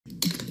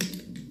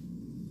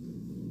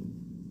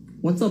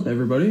What's up,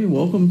 everybody?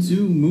 Welcome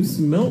to Moose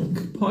Milk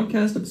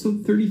Podcast,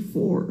 episode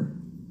 34.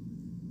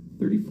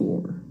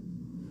 34.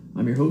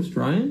 I'm your host,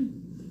 Ryan.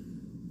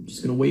 I'm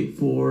just going to wait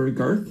for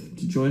Garth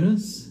to join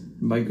us.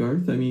 And by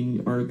Garth, I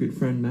mean our good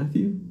friend,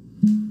 Matthew.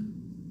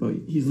 But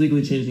he's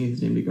legally changing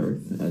his name to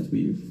Garth, as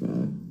we've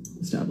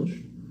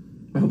established.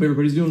 I hope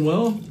everybody's doing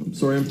well. I'm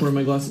sorry I'm pouring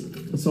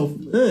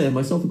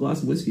myself a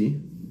glass of whiskey.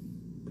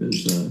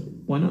 Because,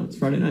 why not? It's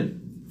Friday night.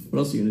 What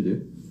else are you going to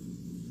do?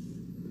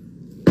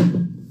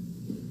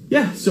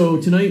 Yeah, so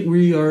tonight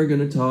we are going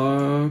to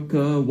talk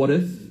What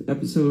If,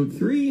 episode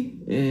 3,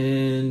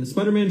 and the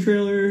Spider-Man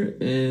trailer,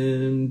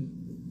 and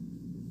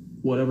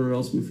whatever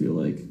else we feel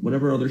like.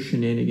 Whatever other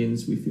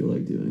shenanigans we feel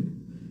like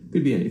doing.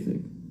 Could be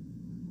anything.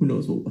 Who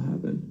knows what will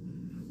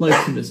happen.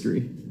 Life's a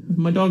mystery.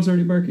 My dog's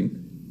already barking.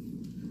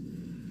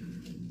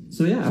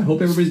 So yeah, I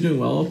hope everybody's doing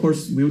well. Of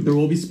course, there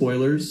will be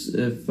spoilers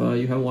if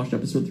you haven't watched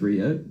episode 3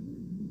 yet.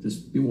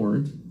 Just be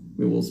warned.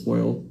 We will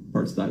spoil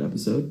parts of that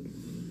episode.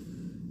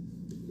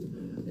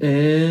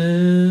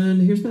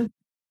 And here's Matt.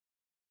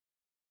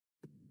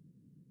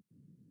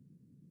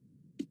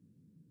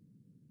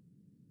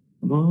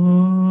 Come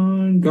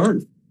on,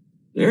 Garth.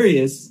 There he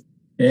is.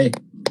 Hey.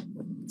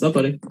 What's up,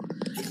 buddy?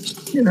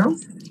 You know,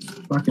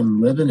 fucking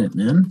living it,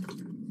 man.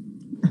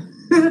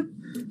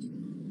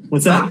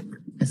 What's that?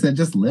 I said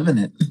just living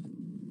it.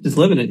 Just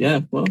living it,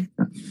 yeah. Well,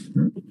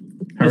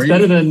 it's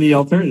better than the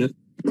alternative.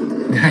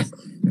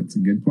 That's a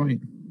good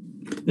point.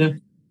 Yeah.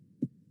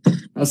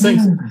 How's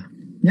things?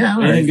 Yeah,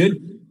 all anything right.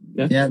 good?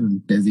 Yeah, I'm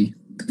busy.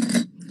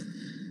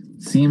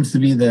 Seems to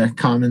be the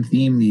common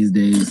theme these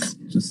days.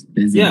 Just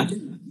busy. Yeah.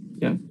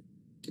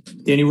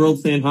 Danny World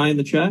saying hi in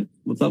the chat.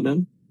 What's up,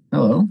 man?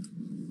 Hello,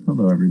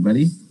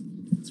 everybody.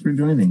 Thanks for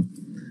joining.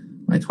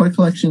 My toy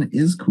collection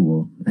is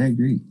cool. I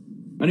agree.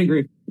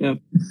 Yeah.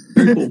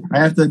 Very cool. I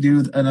have to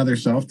do another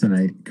shelf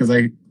tonight because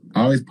I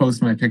always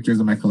post my pictures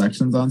of my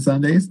collections on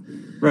Sundays.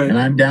 Right. And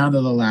I'm down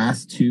to the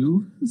last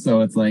 2.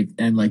 So it's like,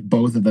 and like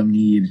both of them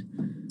need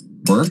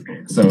work.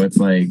 So it's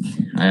like,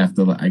 I have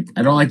to, I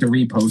don't like to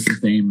repost the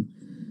same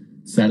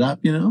setup,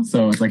 you know?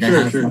 So it's like, I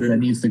have stuff that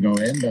needs to go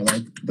in, but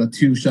like the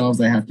 2 shelves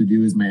I have to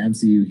do is my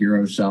MCU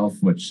Heroes shelf,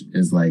 which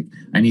is like,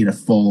 I need a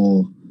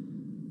full,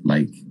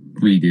 like,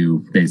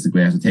 redo.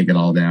 Basically, I have to take it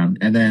all down.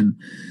 And then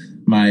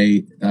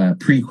my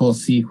prequel,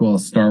 sequel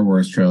Star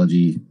Wars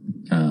trilogy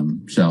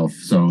shelf.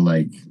 So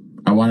like,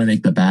 I want to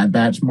make the Bad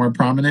Batch more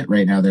prominent.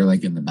 Right now, they're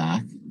like in the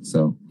back.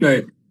 So,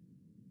 right.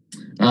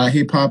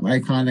 Hey, Pop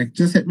Iconic,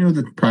 just hit me with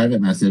a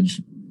private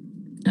message,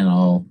 and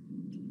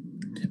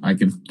I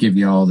can give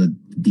you all the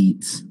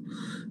deets.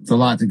 It's a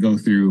lot to go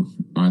through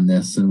on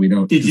this, and we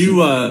don't. Did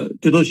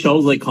those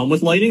shelves like come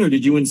with lighting, or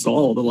did you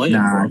install the lighting?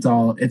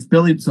 Nah, it's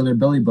Billy. So they're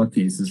Billy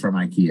bookcases from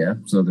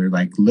IKEA. So they're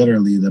like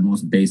literally the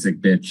most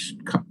basic bitch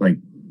like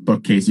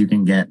bookcase you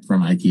can get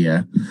from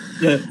IKEA.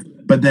 Yeah.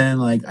 But then,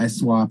 like, I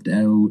swapped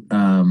out,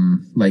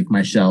 like,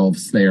 my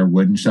shelves. They are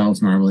wooden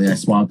shelves normally. I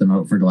swapped them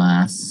out for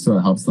glass, so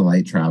it helps the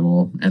light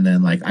travel. And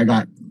then, like, I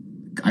got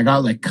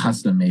like,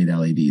 custom-made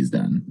LEDs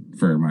done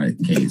for my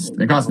case.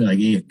 It cost me, like,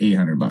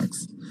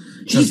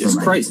 $800. Jesus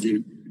Christ,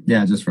 dude.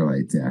 Yeah, just for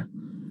lights, yeah.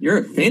 You're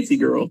a fancy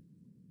girl.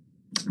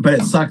 But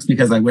it sucks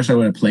because I wish I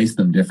would have placed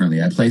them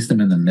differently. I placed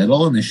them in the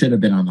middle, and they should have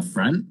been on the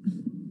front.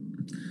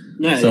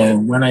 So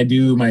when I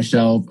do my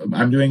shelf,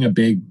 I'm doing a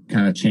big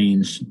kind of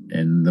change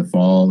in the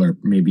fall, or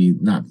maybe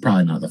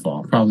probably not the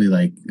fall, probably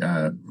like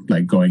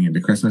going into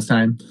Christmas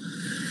time.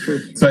 Sure.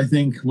 So I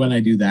think when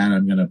I do that,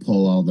 I'm going to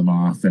pull all them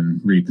off and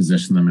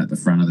reposition them at the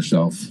front of the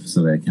shelf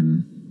so that I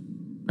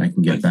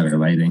can get better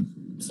lighting.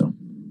 So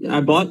yeah, I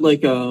bought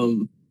like I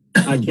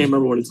can't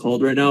remember what it's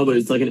called right now, but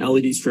it's like an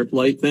LED strip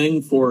light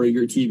thing for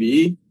your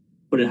TV.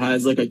 But it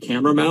has like a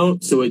camera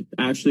mount, so it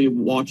actually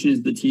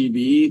watches the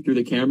TV through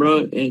the camera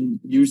and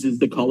uses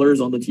the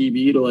colors on the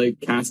TV to like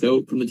cast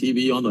out from the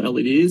TV on the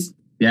LEDs.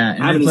 Yeah,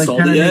 and I haven't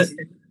installed it yet.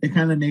 It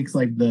kind of makes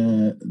like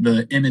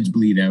the image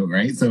bleed out,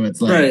 right? So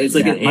it's like it's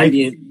like an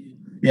ambient.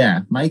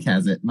 Mike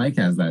has it. Mike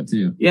has that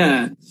too.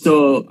 Yeah,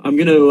 so I'm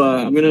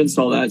gonna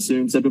install that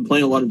soon because I've been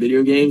playing a lot of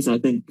video games, and I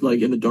think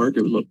like in the dark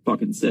it would look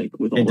fucking sick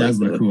with all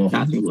the cool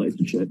casting lights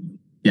and shit.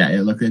 Yeah,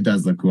 it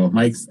does look cool.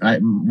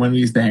 When we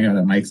used to hang out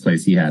at Mike's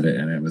place, he had it,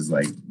 and it was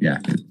like,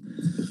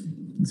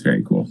 it's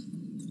very cool.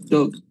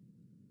 Dope.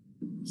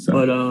 So,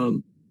 but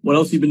what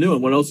else you been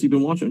doing? What else you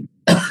been watching?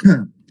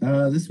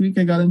 This week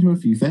I got into a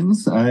few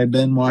things. I've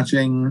been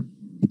watching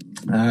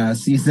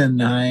season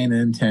 9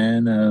 and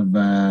 10 of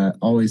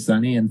Always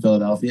Sunny in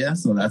Philadelphia,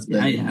 so that's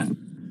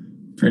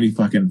been pretty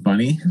fucking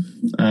funny.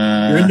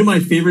 You're into my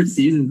favorite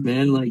seasons,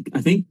 man. Like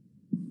I think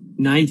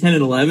 9, 10,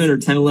 and 11, or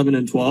 10, 11,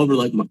 and 12 are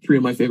like 3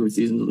 of my favorite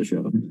seasons of the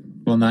show.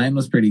 Well, 9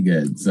 was pretty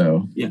good,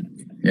 so yeah,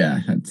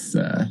 it's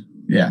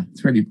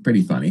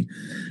pretty funny.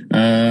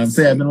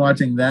 So I've been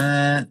watching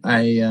that.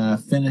 I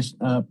finished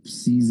up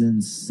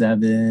season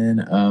 7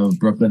 of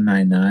Brooklyn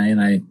Nine-Nine.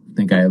 I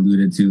think I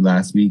alluded to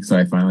last week, so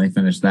I finally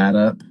finished that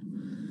up.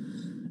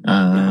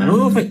 I don't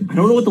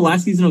know what the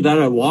last season of that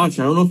I watched.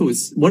 I don't know if it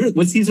was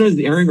what season is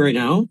airing right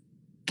now.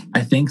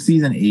 I think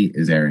season 8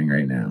 is airing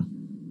right now.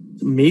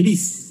 maybe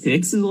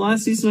 6 is the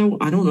last season.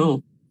 I don't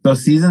know. So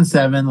season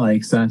 7,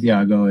 like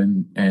Santiago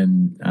and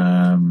Andy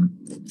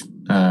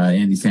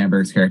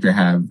Samberg's character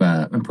have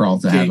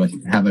Peralta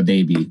have a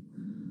baby.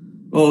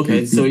 Oh,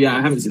 okay. So yeah,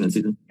 I haven't seen that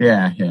season.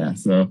 Yeah.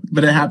 So,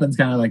 but it happens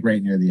kind of like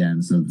right near the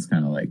end. So it's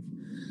kind of like,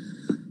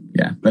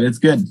 yeah, but it's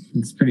good.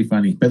 It's pretty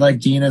funny. But like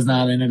Gina's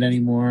not in it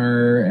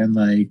anymore, and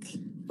like,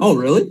 oh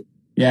really?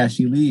 Yeah,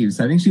 she leaves.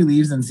 I think she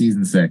leaves in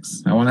season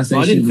 6. I want to say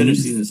I didn't finish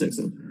season 6.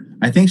 Though.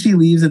 I think she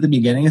leaves at the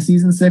beginning of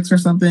season 6 or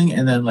something,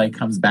 and then like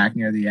comes back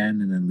near the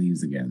end, and then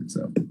leaves again.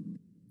 So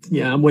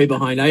yeah, I'm way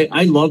behind.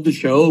 I love the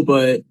show,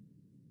 but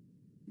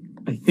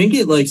I think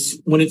it like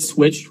when it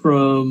switched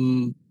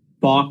from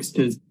Fox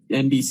to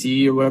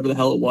NBC or whatever the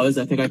hell it was,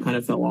 I think I kind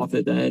of fell off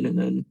it then, and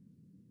then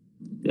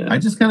yeah. I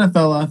just kind of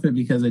fell off it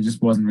because it just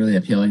wasn't really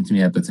appealing to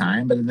me at the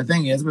time. But the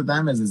thing is with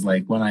them is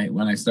like when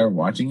I start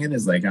watching it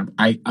is like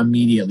I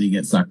immediately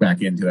get sucked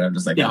back into it. I'm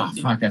just like, oh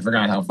fuck, I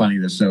forgot how funny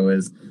this show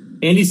is.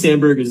 Andy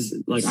Samberg is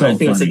like, so I think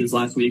funny. I said this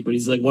last week, but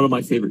he's like one of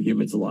my favorite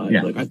humans alive.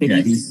 Yeah. Like I think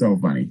he's so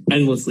funny,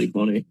 endlessly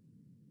funny.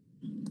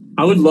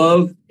 I would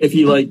love if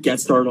he like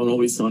guest starred on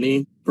Always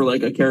Sunny for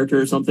like a character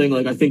or something.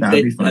 Like I think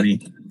that'd be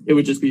funny. It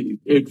would just be,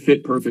 it'd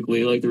fit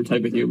perfectly, like their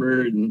type of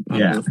humor. And I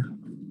don't know.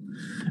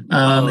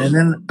 And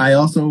then I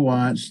also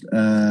watched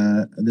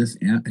this.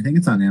 I think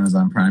it's on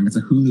Amazon Prime. It's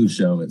a Hulu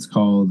show. It's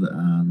called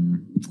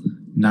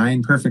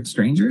 9 Perfect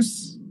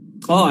Strangers.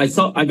 Oh, I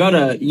got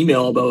an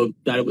email about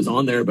that it was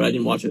on there, but I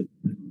didn't watch it.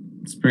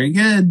 It's pretty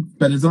good,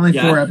 but it's only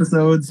 4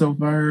 episodes so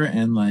far,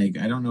 and like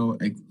I don't know.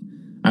 Like,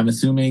 I'm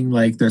assuming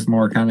like there's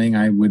more coming.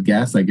 I would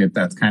guess like if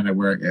that's kind of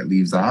where it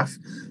leaves off.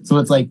 So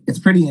it's like it's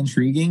pretty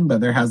intriguing,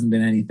 but there hasn't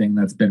been anything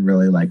that's been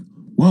really like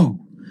whoa.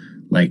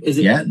 Like is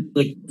it yet?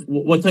 Like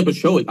what type of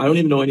show? I don't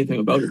even know anything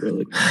about it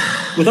really.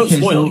 Without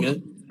spoiling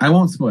it. I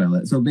won't spoil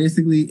it. So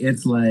basically,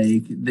 it's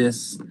like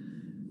this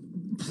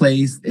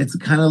place. It's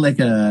kind of like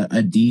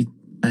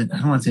I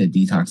don't want to say a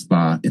detox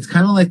spa. It's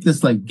kind of like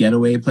this like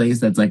getaway place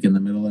that's like in the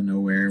middle of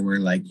nowhere where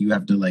like you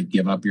have to like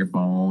give up your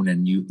phone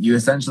and you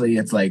essentially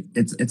it's like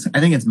it's I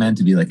think it's meant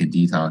to be like a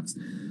detox.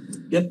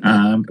 Yep.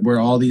 Where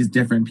all these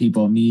different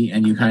people meet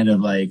and you kind of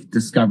like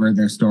discover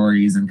their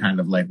stories and kind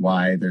of like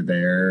why they're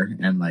there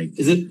and like.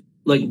 Is it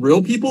like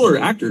real people or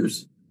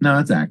actors? No,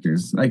 it's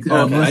actors. Like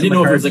okay. I didn't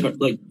know if it was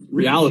like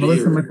reality.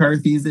 Melissa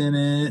McCarthy's in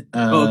it.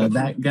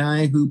 That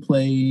guy who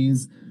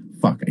plays.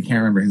 Fuck, I can't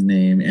remember his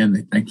name,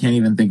 and I can't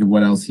even think of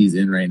what else he's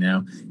in right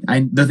now.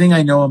 The thing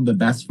I know him the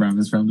best from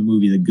is from the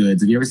movie The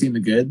Goods. Have you ever seen The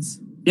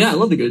Goods? Yeah, I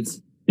love The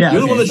Goods. Yeah,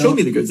 you're the one that showed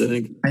me The Goods, I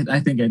think. I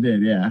think I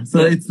did, yeah.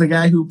 So it's the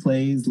guy who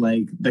plays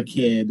like the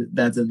kid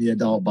that's in the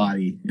adult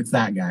body. It's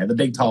that guy, the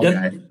big tall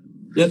guy.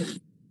 Yep.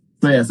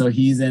 So yeah, so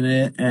he's in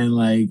it, and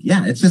like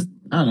it's just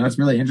I don't know, it's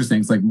really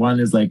interesting. It's like one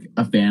is like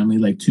a family,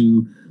 like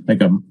two,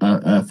 like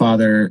a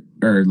father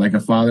or like a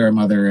father, a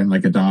mother, and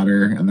like a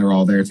daughter, and they're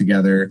all there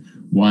together.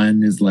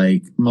 One is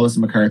like Melissa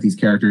McCarthy's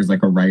character is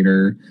like a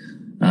writer.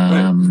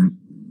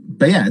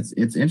 But yeah,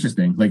 it's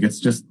interesting. Like it's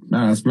just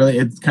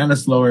it's kind of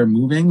slower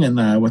moving.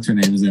 And what's her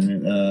name is in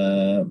it?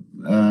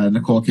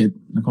 Nicole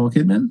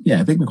Kidman. Yeah,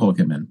 I think Nicole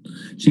Kidman.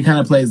 She kind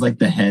of plays like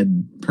the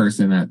head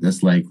person at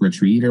this like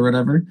retreat or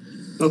whatever.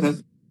 Okay.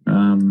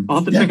 I'll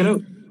have to check it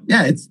out.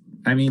 Yeah,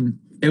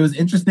 it was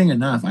interesting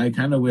enough. I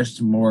kind of wished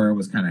more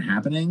was kind of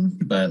happening,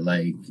 but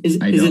like, is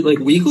it like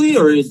weekly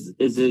or is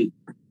it?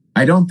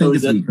 I don't think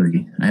it's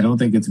weekly. I don't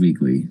think it's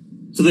weekly.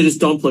 So they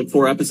just dump like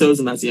 4 episodes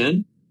and that's the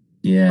end?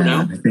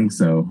 Yeah, I think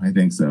so. I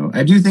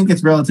do think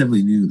it's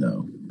relatively new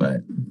though,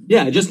 but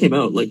yeah, it just came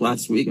out like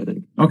last week, I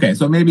think. Okay,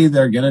 so maybe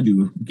they're gonna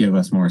give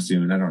us more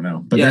soon. I don't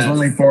know, but there's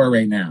only 4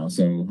 right now,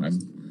 so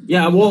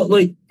yeah, well,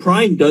 like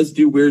Prime does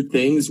do weird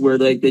things where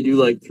like they do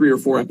like 3 or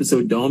 4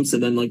 episode dumps,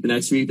 and then like the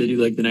next week they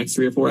do like the next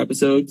 3 or 4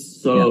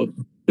 episodes. So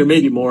there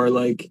may be more.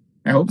 Like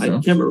I hope so. I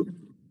can't remember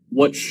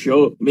what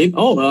show. Maybe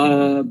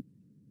The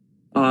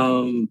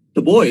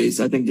Boys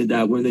I think did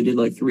that where they did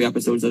like 3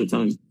 episodes at a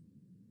time.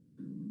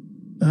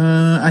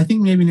 I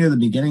think maybe near the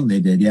beginning they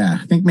did. Yeah,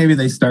 I think maybe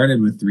they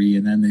started with 3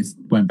 and then they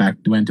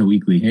went to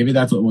weekly. Maybe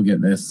that's what we'll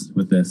get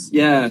with this.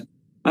 Yeah.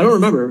 I don't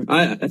remember.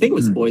 I think it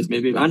was The Boys,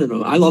 maybe. I don't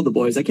know. I love The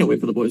Boys. I can't wait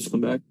for The Boys to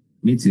come back.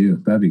 Me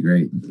too. That'd be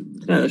great.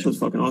 Yeah, that show's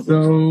fucking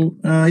awesome. So,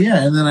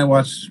 and then I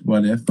watched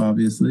What If,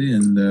 obviously,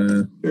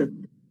 and sure.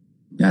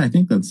 Yeah, I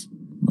think that's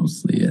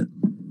mostly it.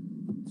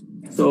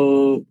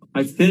 So,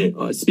 I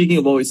finished, speaking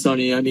of Always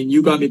Sunny, I mean,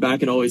 you got me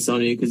back in Always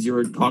Sunny because you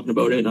were talking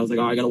about it, and I was like,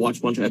 I gotta watch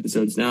a bunch of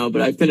episodes now.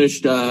 But I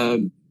finished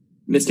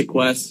Mystic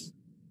Quest.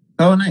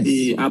 Oh, nice.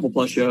 The Apple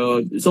Plus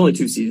show. It's only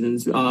 2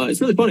 seasons.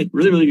 It's really funny.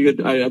 Really, really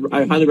good.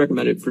 I highly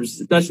recommend it for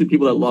especially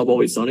people that love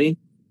Always Sunny.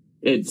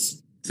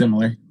 It's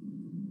similar.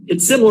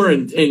 It's similar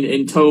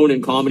in tone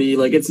and comedy.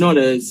 Like it's not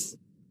as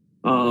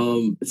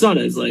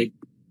like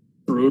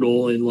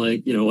brutal and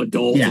like,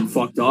 adult and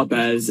fucked up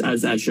as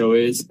that show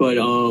is. But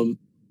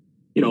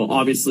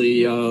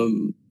obviously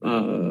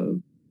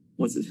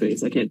what's his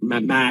face? I can't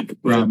Mac.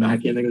 I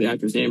can't think of the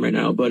actor's name right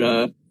now.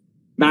 But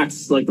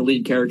Mac's like the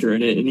lead character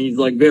in it, and he's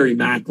like very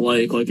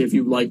Mac-like. Like if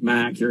you like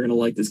Mac, you're gonna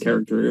like this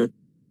character.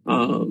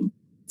 So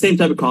same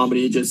type of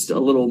comedy, just a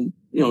little,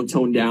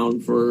 toned down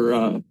for,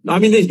 I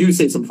mean, they do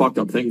say some fucked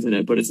up things in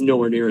it, but it's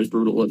nowhere near as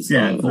brutal as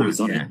Always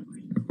Sunny. Yeah,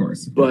 of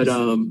course. But,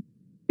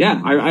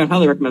 yeah, I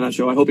highly recommend that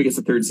show. I hope it gets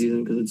a third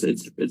season because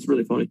it's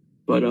really funny.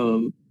 But,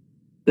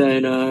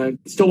 then,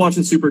 still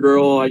watching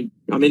Supergirl.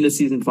 I'm into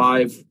season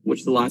 5, which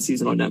is the last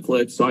season on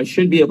Netflix. So I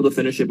should be able to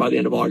finish it by the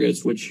end of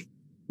August, which.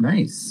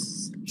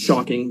 Nice.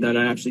 Shocking that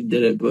I actually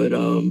did it, but,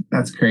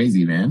 that's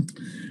crazy, man.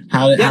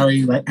 How are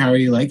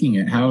you liking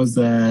it? How's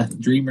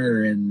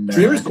Dreamer and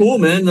Dreamer's cool,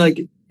 man.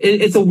 Like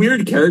it's a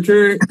weird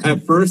character.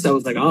 At first I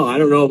was like, oh, I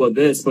don't know about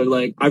this, but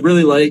like I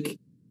really like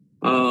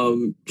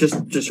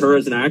just her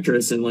as an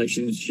actress, and like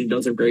she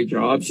does a great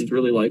job. She's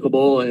really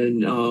likable,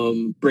 and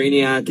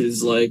Brainiac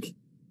is like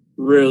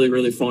really,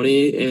 really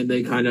funny, and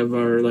they kind of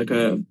are like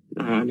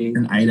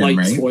light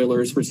right?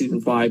 Spoilers for season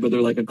 5, but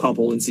they're like a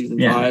couple in season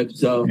 5.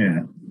 So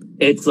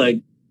it's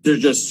like they're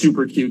just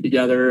super cute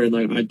together, and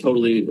like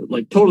totally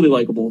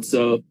likable.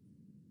 So,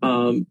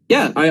 I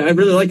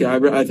really like it.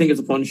 I think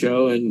it's a fun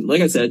show, and like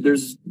I said,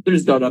 there's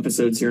dud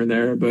episodes here and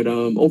there, but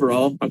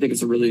overall, I think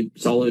it's a really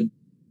solid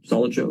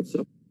show.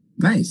 So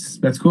nice.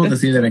 That's cool to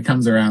see that it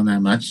comes around that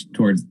much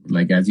towards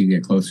like as you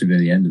get closer to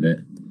the end of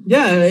it.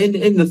 Yeah,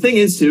 and the thing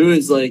is too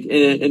is like,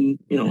 and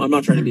I'm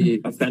not trying to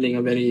be offending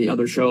of any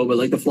other show, but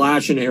like The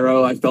Flash and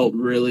Arrow, I felt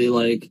really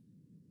like.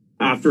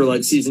 After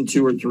like season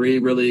 2 or 3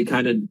 really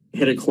kind of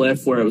hit a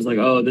cliff where it was like,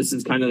 oh, this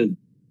is kind of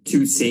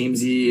too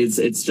samey.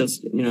 It's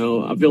just,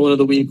 a villain of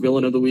the week.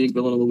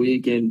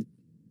 And,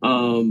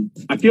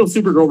 I feel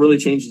Supergirl really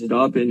changes it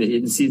up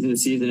in season to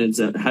season.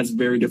 It has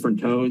very different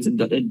tones and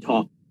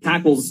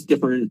tackles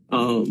different,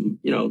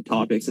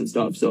 topics and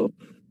stuff. So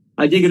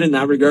I dig it in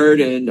that regard.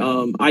 And,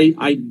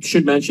 I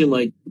should mention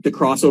like the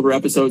crossover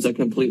episodes I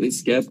completely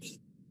skipped.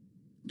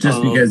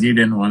 Just because you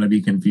didn't want to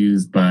be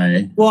confused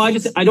by. Well, I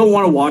don't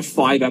want to watch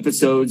 5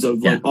 episodes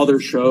of like other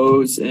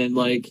shows, and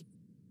like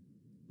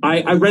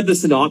I read the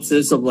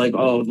synopsis of like,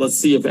 oh, let's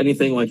see if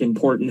anything like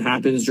important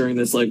happens during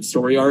this like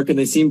story arc, and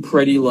they seem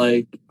pretty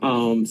like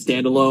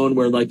standalone,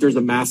 where like there's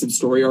a massive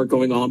story arc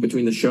going on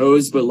between the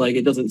shows, but like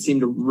it doesn't seem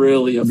to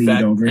really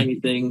affect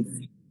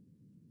anything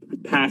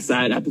past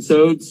that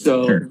episode.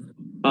 So sure.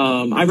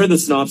 I read the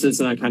synopsis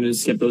and I kind of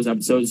just skipped those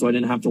episodes, so I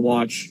didn't have to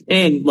watch.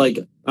 And like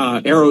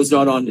Arrow's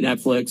not on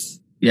Netflix.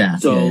 Yeah.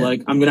 So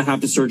like I'm gonna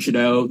have to search it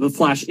out. The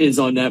Flash is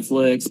on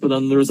Netflix, but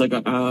then there's like I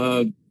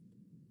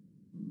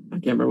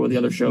can't remember what the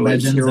other show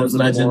is. Legends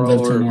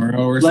of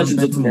Tomorrow.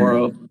 Legends of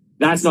Tomorrow.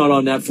 That's not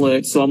on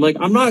Netflix. So I'm like,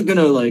 I'm not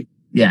gonna like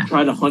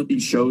try to hunt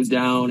these shows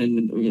down,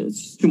 and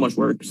it's too much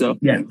work. So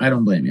yeah, I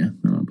don't blame you.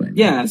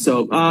 Yeah,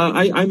 so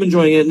I'm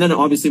enjoying it, and then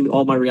obviously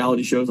all my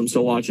reality shows I'm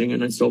still watching,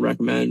 and I still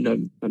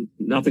recommend.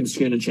 Nothing's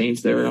going to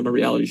change there. I'm a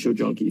reality show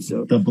junkie.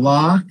 So The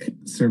Block,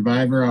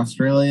 Survivor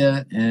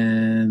Australia,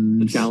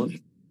 and The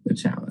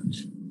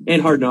Challenge,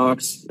 and Hard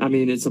Knocks. I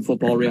mean, it's a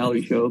football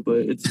reality show, but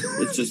it's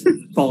just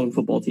following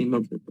football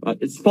team.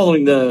 It's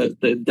following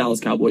the Dallas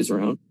Cowboys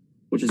around,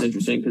 which is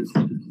interesting because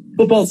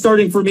football's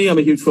starting for me. I'm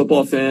a huge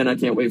football fan. I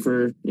can't wait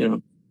for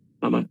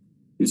I'm a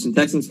Houston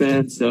Texans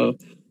fan, so.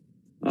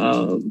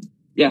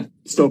 Yeah,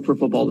 stoked for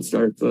football to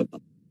start, but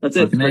that's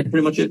it.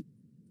 Pretty much it.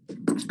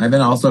 I've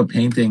been also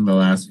painting the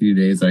last few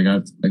days. I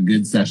got a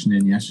good session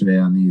in yesterday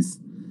on this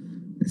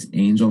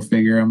angel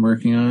figure I'm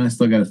working on. I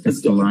still got to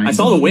fix the line. I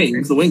saw the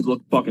wings. The wings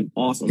look fucking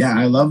awesome. Yeah,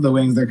 I love the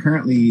wings. They're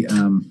currently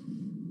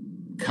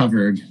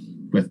covered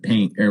with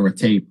paint or with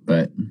tape,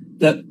 but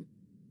it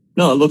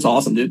looks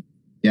awesome, dude.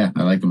 Yeah,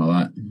 I like them a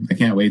lot. I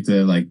can't wait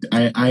to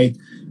I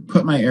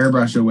put my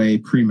airbrush away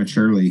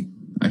prematurely.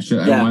 I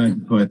wanted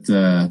to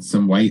put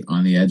some white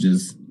on the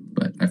edges,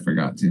 but I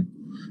forgot to.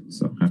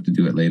 So I have to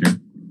do it later.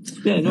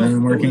 Yeah, no. And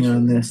I'm working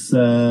on this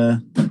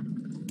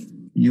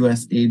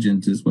U.S.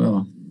 agent as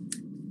well,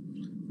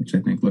 which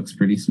I think looks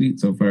pretty sweet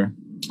so far.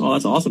 Oh,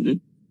 that's awesome,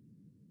 dude.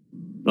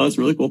 Oh, that's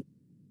really cool.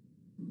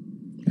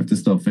 I have to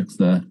still fix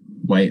the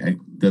white. I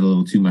did a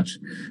little too much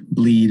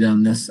bleed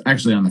on this.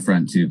 Actually, on the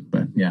front too,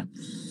 but yeah.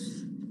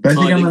 But I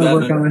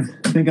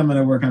think I'm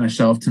gonna work on a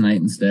shelf tonight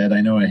instead.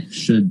 I know I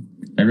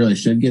really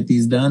should get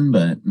these done,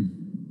 but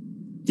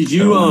did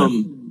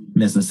you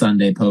miss a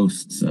Sunday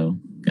post? So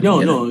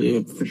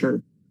yeah, for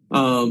sure.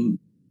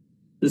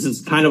 This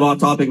is kind of off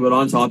topic, but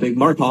on topic.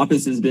 Mark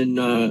Hoppus has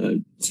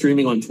been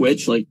streaming on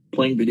Twitch, like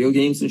playing video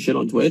games and shit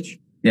on Twitch.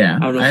 Yeah, I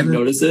don't know if you've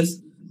noticed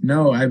this.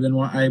 No, I've been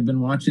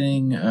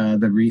watching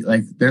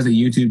there's a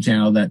YouTube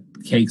channel that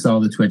cakes all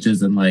the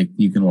Twitches and like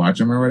you can watch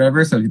them or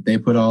whatever. So they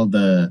put all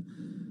the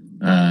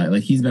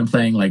he's been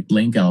playing like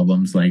Blink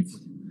albums, like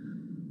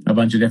a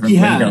bunch of different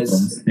Blink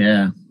albums.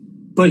 Yeah.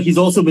 But he's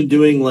also been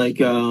doing like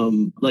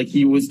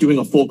he was doing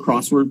a full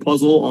crossword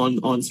puzzle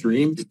on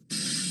stream.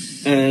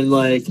 And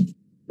like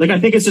I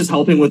think it's just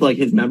helping with like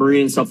his memory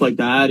and stuff like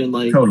that, and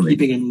like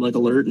keeping him like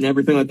alert and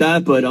everything like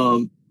that. But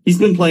he's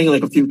been playing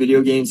like a few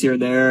video games here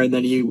and there, and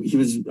then he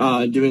was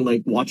doing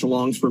like watch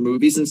alongs for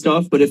movies and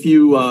stuff. But if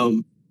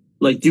you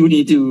like do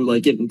need to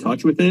like get in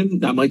touch with him,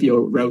 that might be a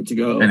route to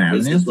go.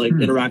 It's just like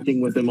interacting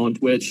with him on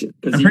Twitch.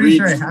 I'm pretty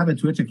sure I have a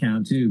Twitch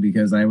account too,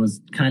 because I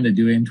was kind of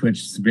doing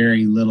Twitch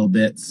very little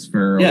bits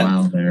for a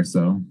while there.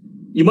 So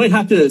you might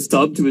have to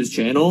sub to his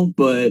channel,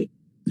 but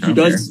he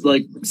does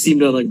like seem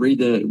to like read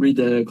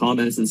the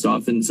comments and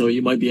stuff, and so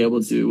you might be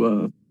able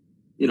to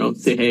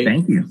say hey.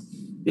 Thank you.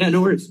 Yeah,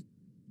 no worries.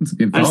 That's a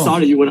good call. I saw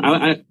it when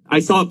I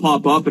saw it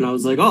pop up, and I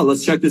was like, oh,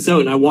 let's check this out.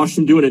 And I watched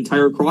him do an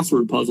entire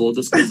crossword puzzle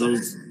just because I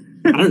was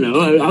I don't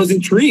know, I was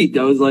intrigued.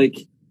 I was like,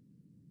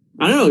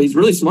 I don't know, he's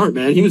really smart,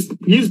 man. He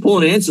was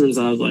pulling answers,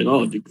 and I was like,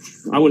 oh, dude,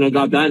 I wouldn't have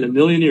got that in a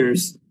million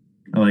years.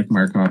 I like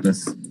Mark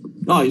Hoppus.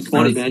 Oh, he's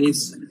funny, man.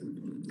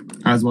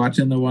 I was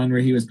watching the one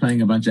where he was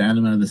playing a bunch of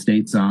Enema of the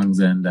State songs,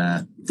 and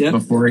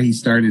before he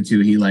started to,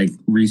 he like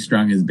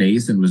restrung his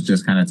bass and was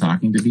just kind of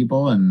talking to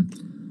people, and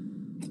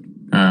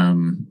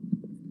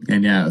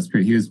yeah,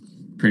 he was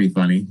pretty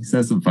funny. He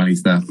says some funny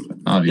stuff,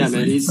 obviously.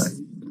 Yeah, man,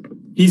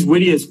 he's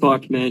witty as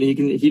fuck, man.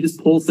 He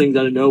just pulls things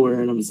out of nowhere,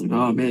 and I'm just like,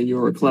 oh man,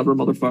 you're a clever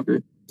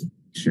motherfucker.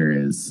 Sure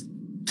is.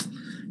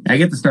 I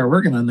get to start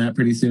working on that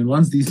pretty soon.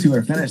 Once these two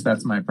are finished,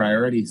 that's my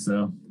priority.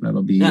 So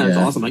that'll be that's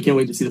awesome. I can't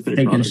wait to see the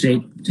finished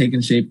product.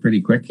 Taking shape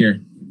pretty quick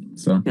here.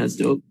 So yeah, that's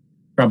dope.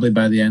 Probably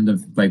by the end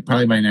of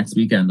probably by next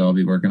weekend, I'll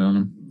be working on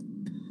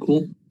them.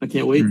 Cool. I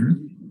can't wait.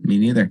 Mm-hmm. Me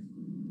neither.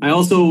 I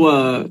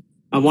also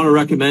I want to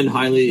recommend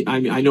highly.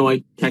 I know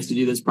I texted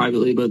you this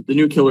privately, but the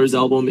new Killers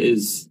album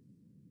is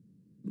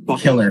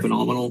fucking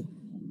phenomenal.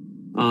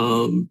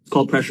 It's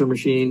called Pressure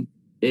Machine.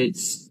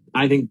 It's,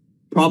 I think,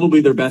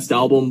 probably their best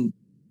album.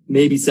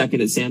 Maybe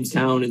second at Sam's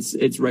Town.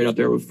 It's right up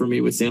there for me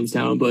with Sam's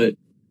Town. But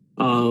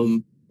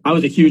I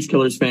was a huge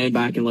Killers fan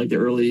back in like the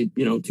early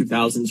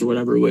 2000s or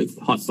whatever with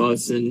Hot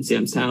Fuss and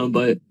Sam's Town.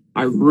 But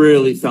I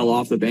really fell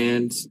off the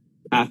band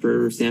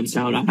after Sam's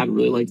Town. I haven't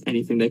really liked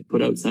anything they've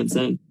put out since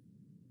then.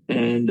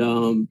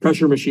 And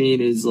Pressure Machine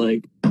is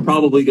like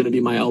probably going to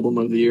be my album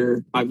of the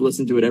year. I've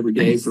listened to it every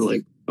day for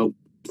like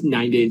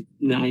 10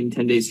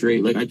 days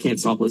straight. Like I can't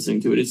stop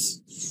listening to it. It's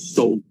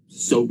so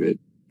good.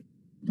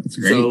 That's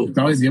great. So, it's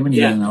always good when you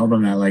get an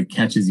album that like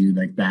catches you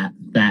like that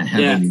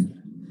heavily.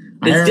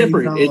 Yeah. It's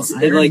different.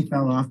 I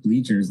fell off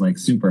Bleachers like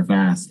super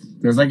fast.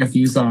 There's like a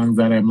few songs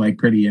that I'm like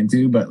pretty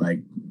into, but like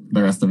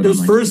the rest of it.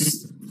 Those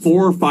first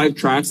 4 or 5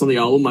 tracks on the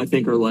album I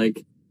think are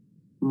like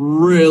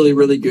really,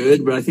 really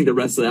good, but I think the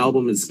rest of the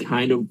album is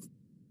kind of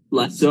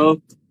less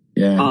so.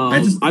 Yeah.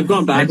 I've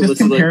gone back and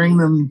listened comparing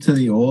them to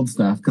the old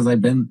stuff because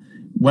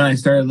when I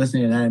started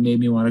listening to that, it made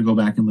me want to go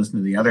back and listen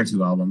to the other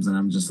 2 albums, and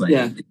I'm just like,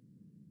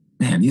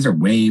 man, these are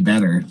way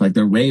better. Like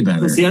they're way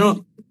better. See, I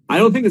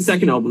don't think the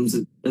second album's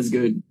as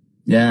good.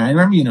 Yeah, I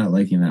remember you not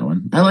liking that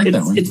one. I like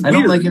that one. I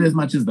don't like it as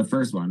much as the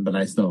first one, but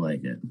I still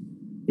like it.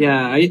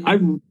 Yeah, I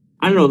don't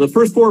know. The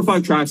first 4 or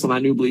 5 tracks on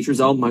that new Bleachers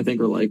album, I think,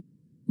 are like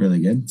really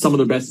good. Some of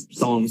the best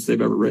songs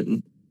they've ever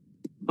written.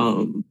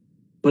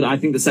 But I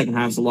think the second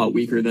half's a lot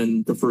weaker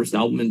than the first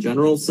album in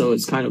general, so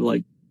it's kind of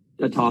like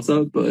a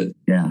toss-up. But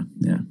yeah,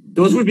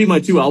 those would be my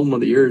 2 album of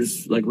the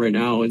years. Like right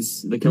now,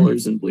 it's the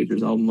Killers and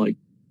Bleachers album. Like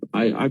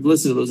I've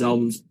listened to those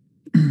albums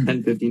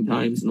 10, 15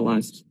 times in the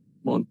last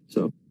month.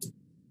 So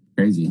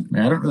crazy.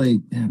 I don't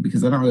really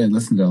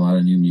listen to a lot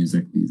of new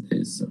music these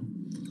days. So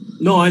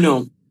no, I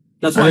know.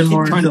 That's why I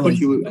keep trying to put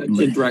you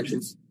in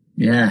directions.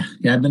 Yeah.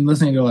 I've been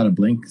listening to a lot of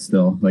Blink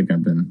still. Like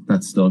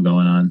that's still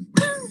going on.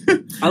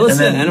 I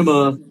listened to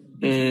Enema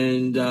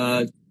and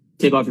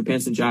Take Off Your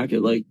Pants and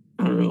Jacket like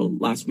I don't know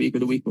last week or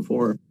the week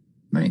before.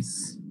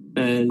 Nice.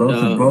 And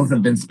both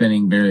have been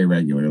spinning very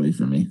regularly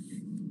for me.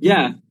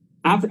 Yeah.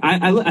 After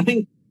I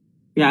think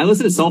I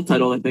listened to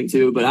Self-Titled I think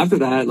too, but after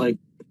that like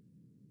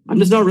I'm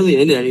just not really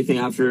into anything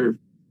after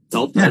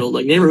Self-Titled.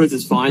 Like Neighborhoods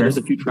is fine. There's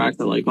a few tracks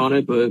I like on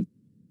it, but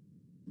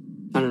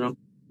I don't know.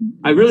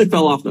 I really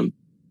fell off them.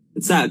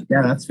 It's sad.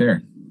 Yeah, that's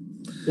fair.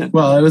 Yeah.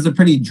 Well, it was a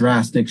pretty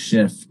drastic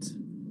shift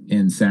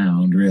in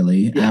sound,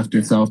 really,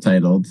 after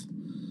Self-Titled.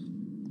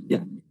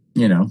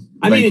 Yeah.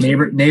 I mean,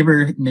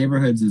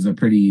 Neighborhoods is a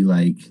pretty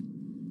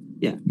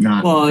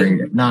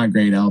not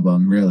great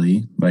album,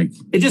 really. Like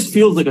it just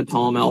feels like a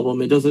Tom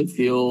album. It doesn't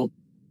feel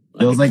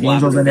feels like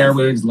Angels and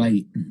Airwaves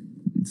light.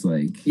 It's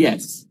like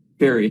yes,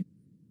 very.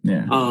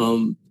 Yeah.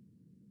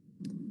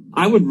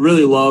 I would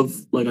really love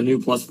like a new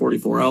Plus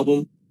 44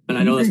 album, and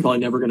I know that's probably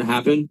never going to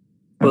happen.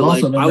 But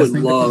like, I would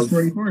love Plus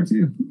 44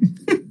 too.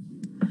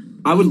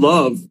 I would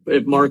love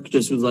if Mark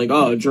just was like,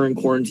 oh, during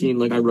quarantine,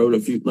 like I wrote a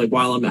few, like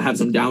while I have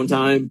some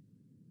downtime,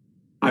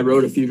 I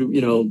wrote a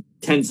few,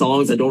 10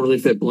 songs that don't really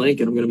fit Blink,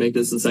 and I'm going to make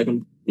this the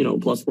second,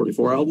 Plus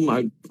 44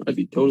 album. I'd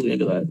be totally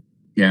into that.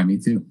 Yeah, me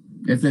too.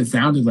 If it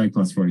sounded like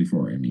Plus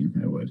 44, I mean,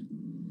 I would.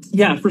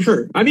 Yeah, for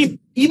sure. I mean,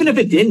 even if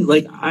it didn't,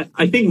 like,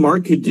 I think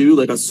Mark could do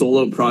like a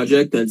solo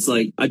project that's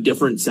like a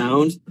different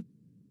sound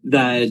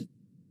that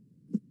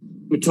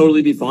would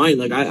totally be fine.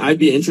 Like, I'd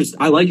be interested.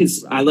 I like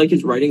his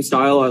writing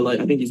style. I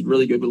think he's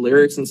really good with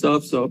lyrics and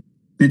stuff. So,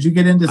 did you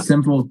get into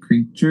Simple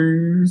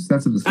Creatures?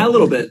 That's what a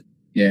little bit.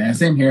 Yeah,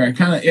 same here.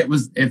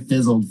 It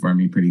fizzled for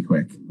me pretty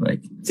quick.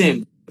 Like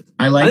same.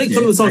 I think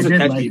some of the songs are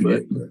catchy,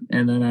 but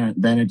and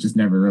then it just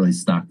never really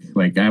stuck.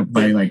 Like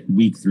by like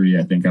week 3,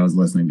 I think I was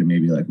listening to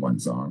maybe like one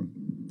song.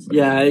 So.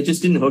 Yeah, it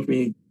just didn't hook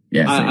me.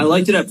 Yeah, I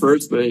liked it at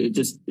first, but it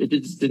just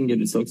didn't get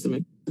its hooks to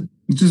me.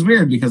 Which is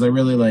weird because I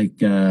really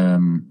like.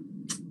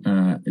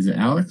 Is it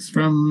Alex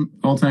from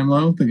All Time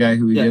Low, the guy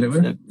who we did it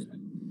with? Yeah.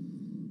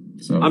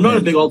 So I'm not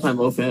a big All Time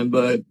Low fan,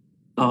 but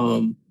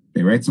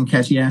they write some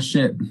catchy ass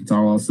shit. That's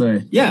all I'll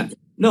say. Yeah,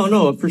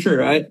 no, for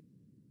sure. I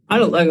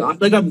don't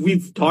like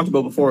we've talked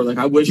about before. Like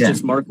I wish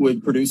just Mark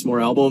would produce more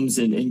albums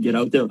and get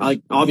out there.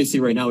 Like obviously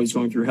right now he's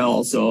going through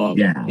hell, so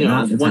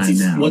once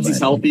he's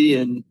healthy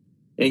and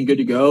good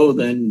to go,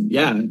 then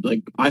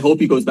like I hope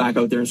he goes back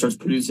out there and starts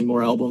producing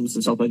more albums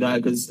and stuff like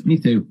that. Because me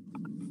too.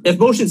 If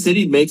Motion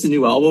City makes a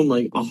new album,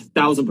 like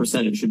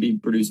 1,000% it should be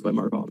produced by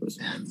Mark Hoppus.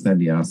 That'd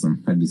be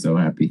awesome. I'd be so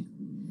happy.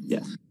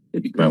 Yeah,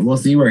 it'd be great. But we'll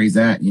see where he's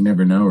at. You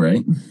never know,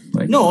 right?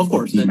 Like, no, of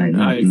course. He might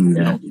not be.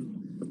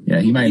 Yeah,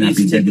 he might not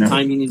be. He needs to take the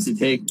time he needs to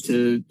take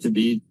to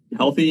be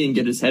healthy and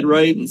get his head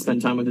right and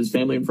spend time with his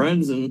family and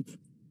friends. And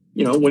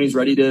when he's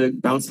ready to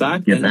bounce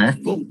back, get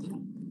back.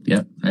 Boom.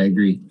 Yep, I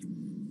agree.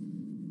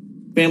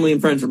 Family and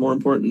friends are more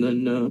important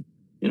than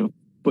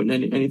putting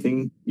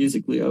anything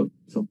musically out.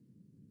 So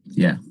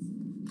yeah.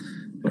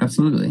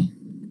 Absolutely.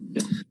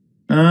 Yeah.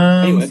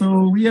 Anyway.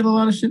 So we had a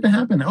lot of shit to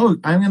happen. Oh,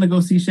 I'm going to go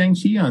see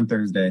Shang-Chi on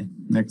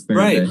next Thursday.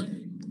 Right.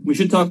 We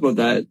should talk about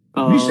that.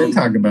 We should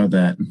talk about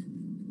that.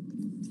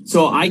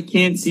 So I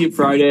can't see it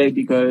Friday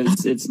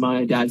because it's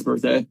my dad's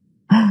birthday.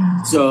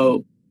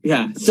 So,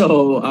 yeah.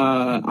 So,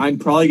 I'm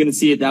probably going to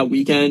see it that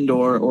weekend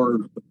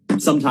or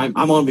sometime.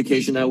 I'm on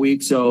vacation that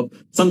week. So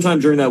sometime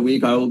during that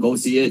week, I will go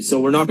see it.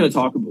 So we're not going to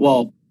talk.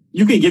 Well,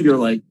 you can give your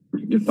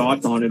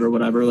thoughts on it or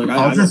whatever. Like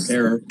I don't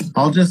care.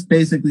 I'll just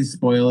basically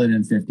spoil it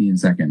in 15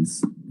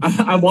 seconds.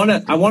 I want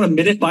a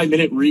minute by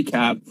minute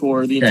recap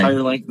for the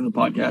entire length of the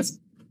podcast.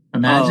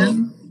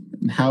 Imagine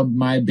how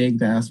my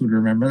big ass would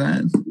remember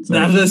that. So,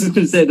 that's what I was going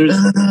to say.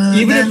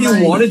 Even if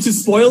you wanted to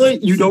spoil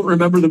it, you don't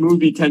remember the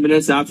movie 10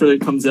 minutes after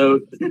it comes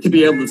out to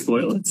be able to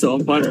spoil it. So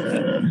I'm fine with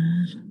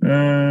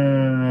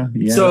that.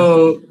 Yeah.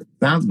 So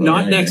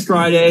not next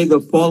Friday, the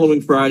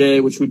following Friday,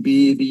 which would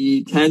be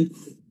the 10th.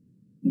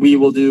 We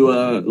will do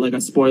a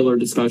spoiler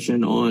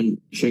discussion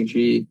on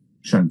Shang-Chi.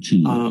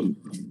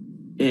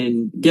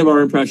 And give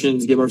our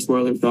impressions, give our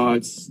spoiler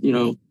thoughts,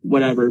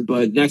 whatever.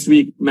 But next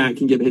week, Matt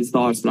can give his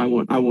thoughts, but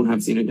I won't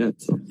have seen it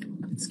yet. So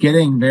it's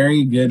getting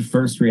very good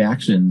first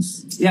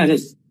reactions. Yeah, it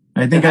is.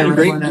 I think I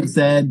read one that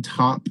said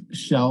top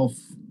shelf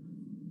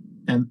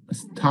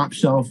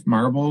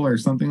Marvel or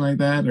something like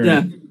that. Or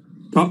yeah,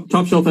 top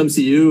shelf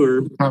MCU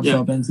or top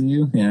shelf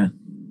MCU. Yeah.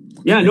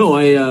 Yeah, no,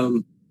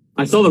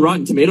 I saw the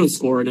Rotten Tomatoes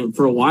score, and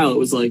for a while it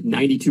was like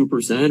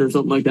 92% or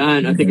something like that.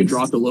 And I think it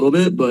dropped a little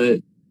bit,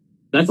 but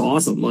that's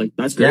awesome. Like,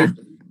 that's great.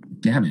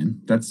 Yeah,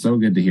 man. That's so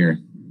good to hear.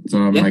 So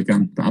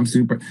I'm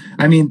super.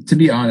 I mean, to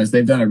be honest,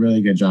 they've done a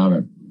really good job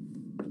of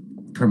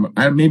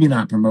maybe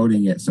not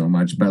promoting it so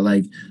much, but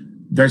like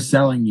they're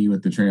selling you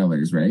with the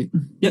trailers, right?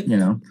 Yep.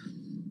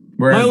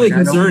 Whereas, my only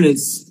concern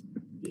is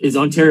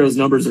Ontario's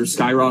numbers are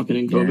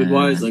skyrocketing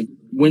COVID-wise. Like,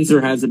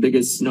 Windsor has the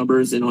biggest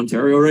numbers in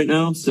Ontario right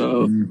now,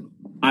 so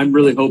I'm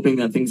really hoping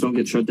that things don't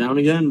get shut down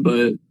again,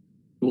 but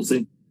we'll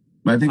see.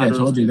 I think I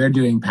told you they're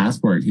doing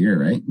passport here,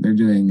 right? They're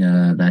doing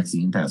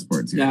vaccine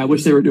passports here. Yeah, I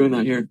wish they were doing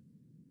that here.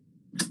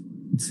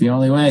 It's the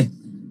only way.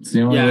 It's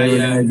the only way we're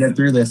going to get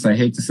through this. I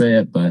hate to say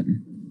it, but...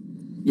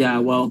 Yeah,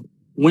 well,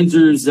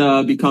 Windsor's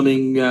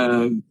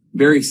becoming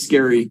very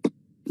scary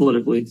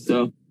politically,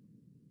 so...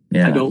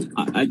 Yeah.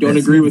 I don't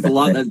agree with a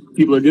lot that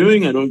people are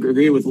doing. I don't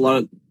agree with a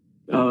lot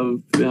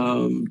of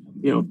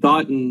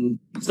thought and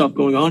stuff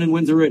going on in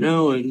Windsor right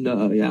now. And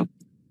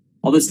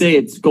I'll just say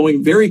it's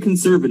going very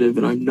conservative,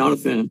 and I'm not a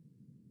fan.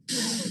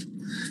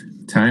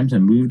 Time to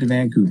move to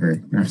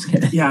Vancouver. No, I'm just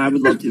kidding. Yeah, I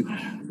would love to.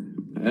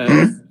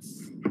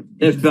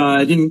 If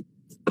it didn't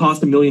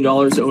cost $1 million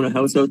to own a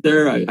house out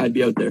there, I'd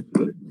be out there.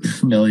 But...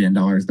 $1 million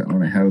to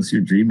own a house?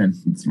 You're dreaming.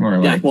 It's more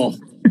like... Yeah, well,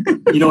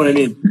 you know what I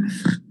mean.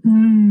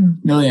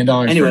 $1 million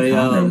anyway, for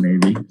a condo,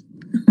 maybe.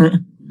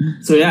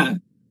 So yeah,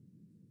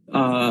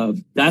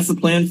 that's the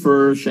plan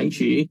for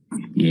Shang-Chi.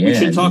 Yeah, we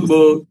should talk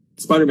about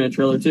Spider-Man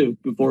trailer too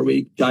before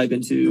we dive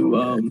into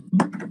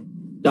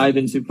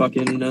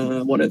fucking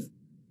What If.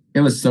 It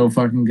was so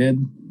fucking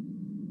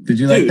good. Did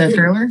you like that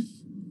trailer?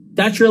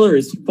 That trailer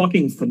is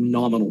fucking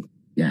phenomenal.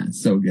 Yeah,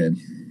 it's so good.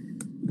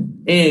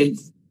 And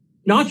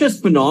not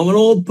just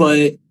phenomenal,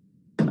 but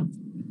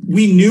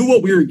we knew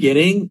what we were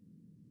getting,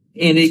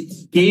 and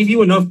it gave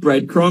you enough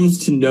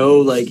breadcrumbs to know,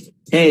 like,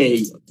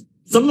 hey,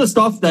 some of the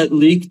stuff that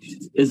leaked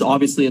is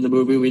obviously in the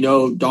movie. We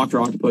know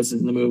Dr. Octopus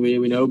is in the movie.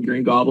 We know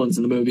Green Goblin's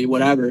in the movie,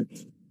 whatever.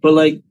 But,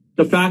 like,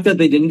 the fact that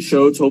they didn't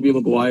show Tobey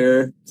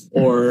Maguire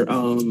or,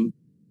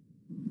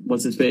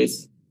 what's his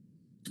face?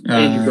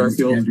 Andrew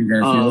Garfield. Andrew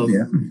Garfield,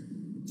 yeah.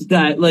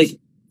 That, like,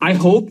 I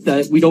hope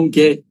that we don't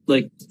get,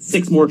 like,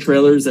 6 more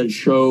trailers that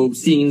show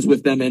scenes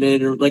with them in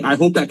it. Or, like, I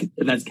hope that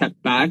that's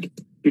kept back,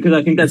 because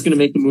I think that's going to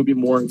make the movie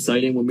more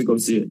exciting when we go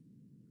see it.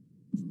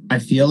 I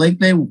feel like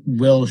they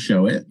will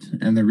show it.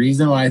 And the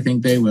reason why I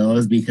think they will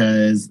is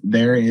because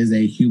there is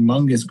a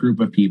humongous group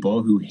of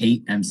people who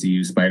hate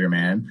MCU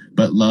Spider-Man,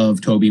 but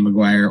love Tobey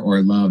Maguire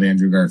or love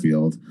Andrew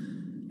Garfield.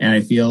 And I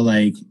feel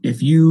like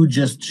if you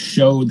just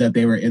showed that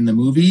they were in the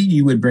movie,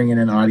 you would bring in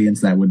an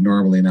audience that would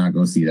normally not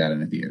go see that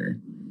in a theater.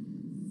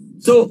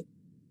 So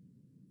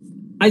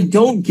I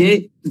don't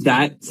get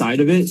that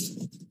side of it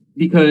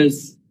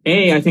because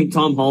I think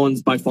Tom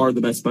Holland's by far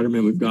the best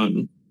Spider-Man we've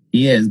gotten.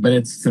 He is, but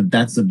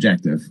that's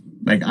subjective.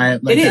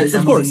 It is,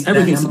 of course.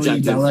 Everything's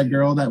subjective. That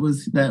girl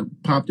that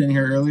popped in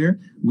here earlier,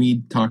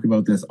 we talk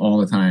about this all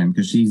the time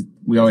because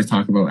we always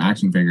talk about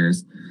action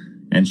figures,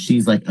 and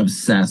she's like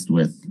obsessed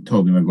with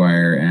Tobey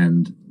Maguire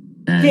and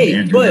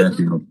Andrew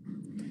Garfield.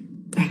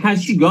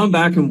 Has she gone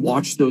back and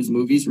watched those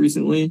movies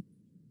recently?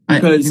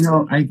 Because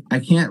I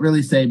can't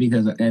really say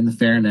because in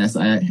fairness,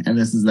 and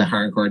this is the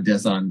hardcore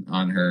diss on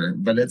her,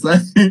 but it's like.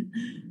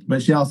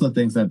 But she also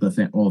thinks that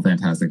the old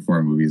Fantastic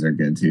Four movies are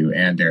good too,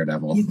 and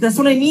Daredevil. That's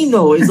what I mean,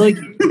 though. Is like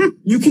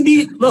you can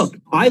be. Look,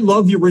 I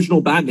love the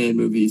original Batman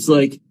movies.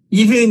 Like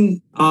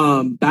even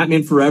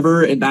Batman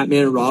Forever and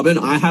Batman and Robin.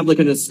 I have like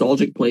a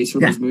nostalgic place for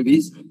those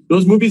movies.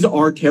 Those movies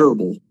are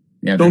terrible.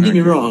 Yeah, don't get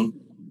me wrong.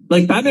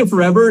 Like Batman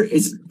Forever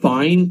is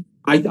fine.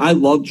 I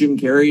love Jim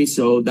Carrey,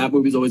 so that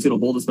movie's always going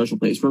to hold a special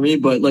place for me.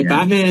 But like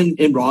Batman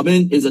and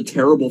Robin is a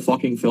terrible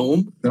fucking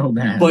film. So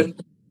bad. But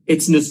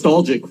it's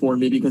nostalgic for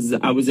me because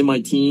I was in my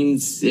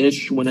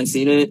teens-ish when I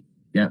seen it.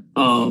 Yeah.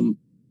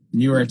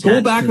 You were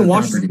go back and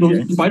watch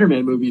those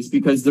Spider-Man movies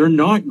because they're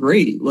not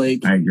great.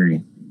 Like I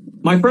agree.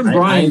 My friend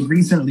Brian I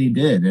recently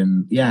did,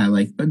 and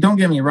but don't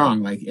get me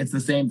wrong, like it's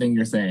the same thing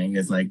you're saying.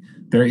 Is like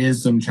there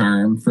is some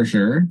charm for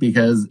sure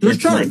because there's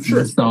it's charm, like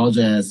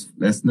nostalgia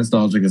that's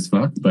nostalgic as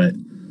fuck, but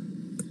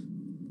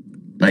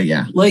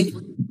yeah. Like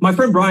my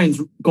friend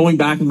Brian's going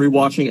back and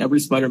rewatching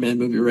every Spider-Man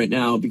movie right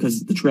now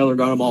because the trailer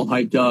got him all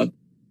hyped up.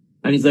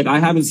 And he's like, I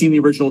haven't seen the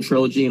original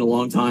trilogy in a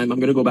long time. I'm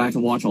going to go back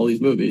and watch all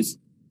these movies.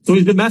 So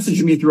he's been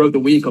messaging me throughout the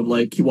week of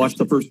like, he watched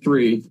the first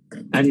 3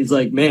 and he's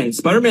like, man,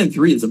 Spider-Man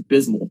 3 is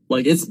abysmal.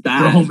 Like it's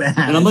bad. So bad.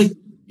 And I'm like,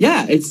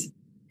 yeah, it's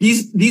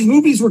these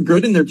movies were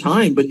good in their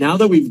time, but now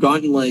that we've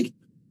gotten like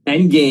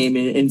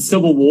Endgame and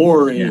Civil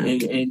War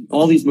and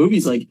all these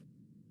movies, like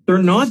they're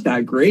not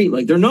that great.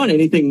 Like they're not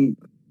anything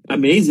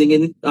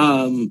amazing.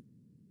 And,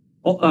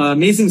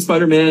 Amazing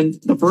Spider-Man,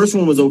 the first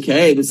one was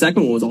okay. The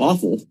second one was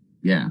awful.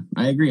 Yeah,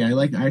 I agree. I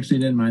actually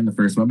didn't mind the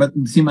first one. But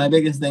see, my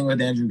biggest thing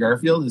with Andrew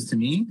Garfield is to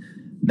me,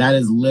 that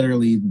is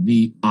literally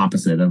the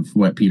opposite of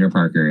what Peter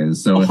Parker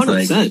is. So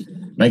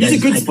 100%. Like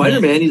he's a good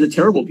Spider-Man. He's a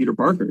terrible Peter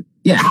Parker.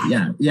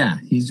 Yeah.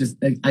 He's just,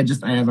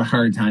 I have a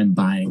hard time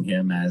buying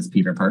him as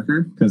Peter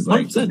Parker because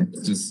like, 100%.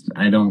 it's just,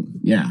 I don't,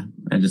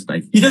 I just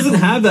like. He doesn't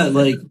have that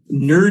like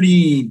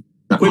nerdy,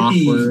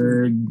 quippy,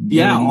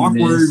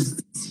 awkward.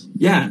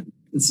 Yeah.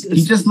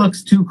 He just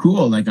looks too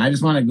cool. Like I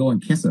just want to go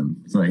and kiss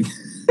him. It's like.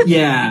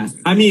 Yeah,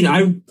 I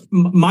mean,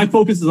 my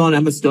focus is on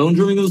Emma Stone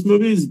during those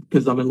movies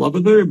because I'm in love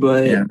with her.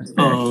 But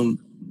I'm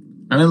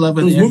in love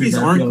with those Andrew movies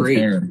Garfield's aren't great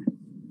hair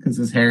because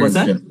his hair What's is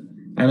that?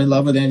 good. I'm in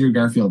love with Andrew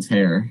Garfield's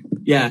hair.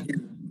 Yeah,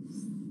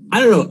 I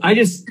don't know.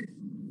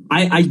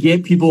 I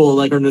get people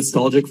like are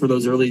nostalgic for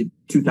those early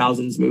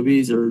 2000s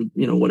movies or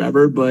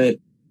whatever, but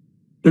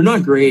they're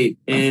not great.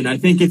 And I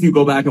think if you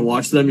go back and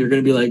watch them, you're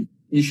going to be like,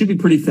 you should be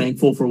pretty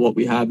thankful for what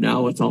we have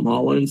now with Tom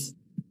Holland's.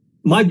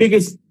 My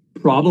biggest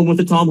problem with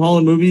the Tom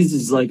Holland movies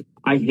is like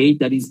I hate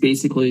that he's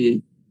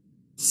basically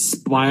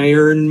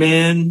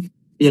Spider-Man,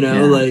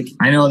 like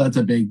I know that's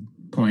a big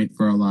point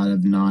for a lot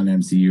of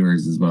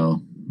non-MCUers as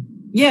well.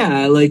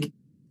 Yeah, like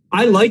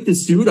I like the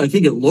suit. I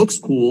think it looks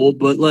cool,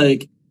 but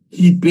like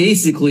he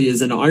basically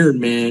is an Iron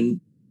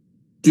Man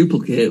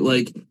duplicate.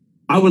 Like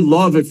I would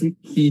love if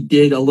he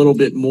did a little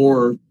bit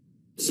more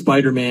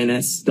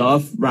Spider-Man-esque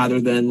stuff rather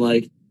than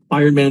like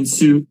Iron Man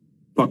suit,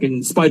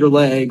 fucking spider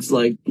legs,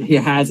 like he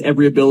has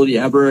every ability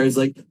ever. Is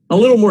like a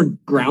little more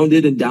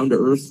grounded and down to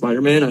earth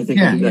Spider-Man. I think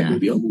that would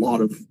be a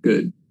lot of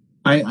good.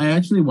 I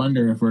actually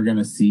wonder if we're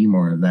gonna see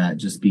more of that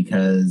just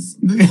because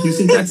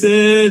Houston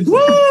Texans.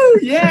 Woo!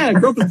 Yeah,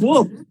 Crocus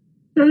Wolf.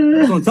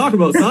 That's what I'm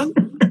talking about, son.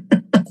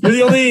 You're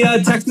the only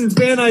Texans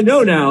fan I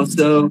know now,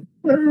 so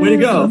way to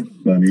go.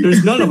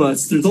 There's none of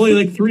us. There's only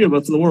like 3 of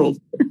us in the world.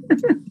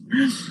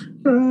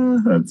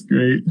 That's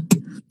great.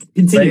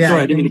 Continue.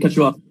 Sorry, I didn't mean to cut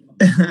you off.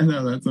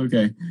 No, that's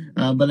okay.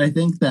 But I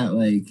think that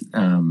like,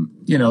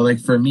 like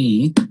for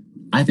me,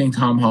 I think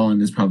Tom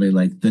Holland is probably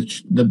like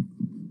the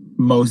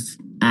most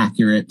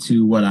accurate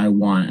to what I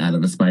want out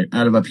of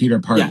a Peter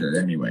Parker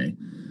anyway.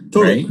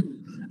 Totally. Right?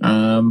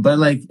 But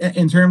like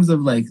in terms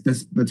of like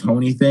the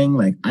Tony thing,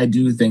 like I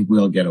do think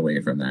we'll get away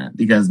from that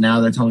because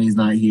now that Tony's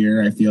not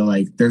here, I feel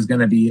like there's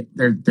gonna be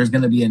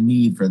a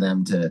need for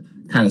them to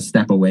kind of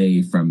step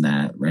away from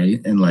that,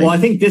 right? And like, well, I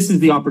think this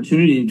is the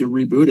opportunity to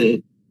reboot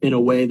it in a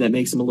way that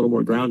makes them a little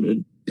more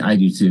grounded. I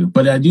do too.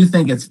 But I do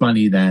think it's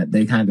funny that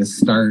they kind of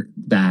start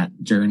that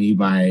journey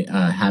by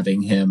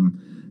having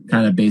him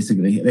kind of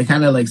basically they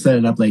kind of like set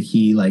it up like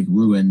he like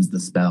ruins the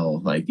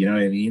spell, like, you know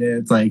what I mean?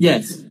 It's like,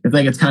 yes,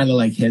 it's kind of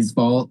like his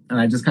fault, and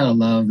I just kind of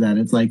love that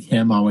it's like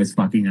him always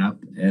fucking up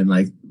and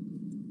like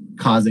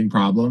causing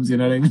problems, you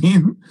know what I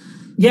mean?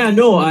 Yeah,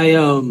 no,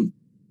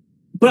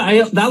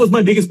 that was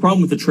my biggest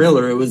problem with the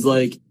trailer. It was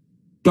like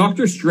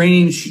Doctor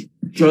Strange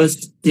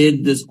just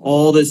did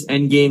all this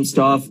endgame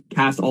stuff,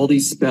 cast all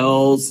these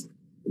spells,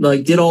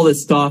 like did all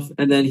this stuff,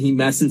 and then he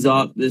messes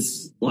up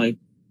this like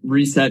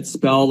reset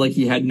spell, like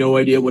he had no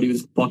idea what he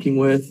was fucking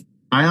with.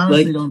 I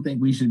honestly don't think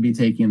we should be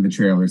taking the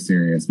trailer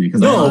serious,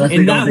 because no, I honestly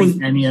and don't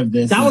think any of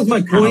this. That was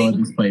my point.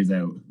 How this plays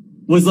out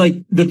was like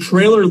the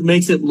trailer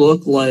makes it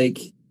look like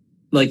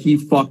he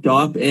fucked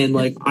up, and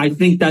like I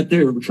think that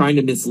they're trying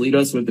to mislead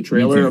us with the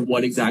trailer of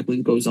what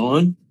exactly goes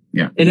on.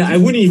 Yeah, and it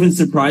wouldn't even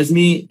surprise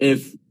me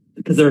if,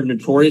 because they're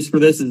notorious for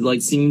this, is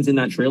like scenes in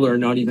that trailer are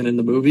not even in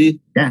the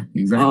movie. Yeah,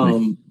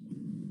 exactly.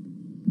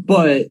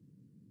 But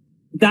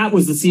that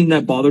was the scene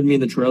that bothered me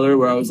in the trailer,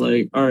 where I was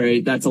like, all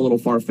right, that's a little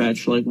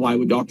far-fetched. Like, why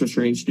would Doctor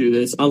Strange do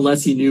this?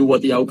 Unless he knew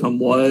what the outcome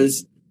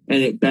was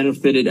and it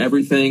benefited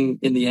everything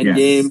in the end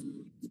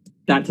game,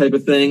 that type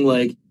of thing.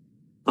 Like,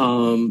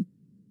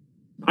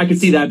 I could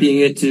see that being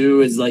it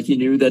too, is like he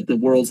knew that the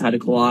worlds had to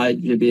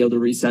collide to be able to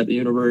reset the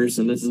universe,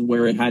 and this is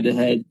where it had to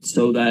head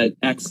so that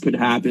X could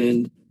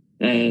happen.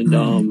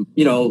 And,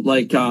 you know,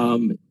 like,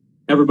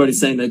 everybody's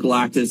saying that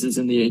Galactus is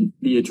in the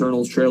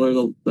Eternals trailer,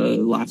 the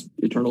last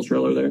Eternals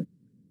trailer there.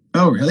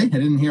 Oh, really? I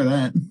didn't hear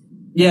that.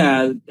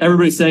 Yeah,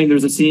 everybody's saying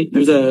there's a scene,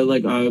 there's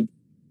a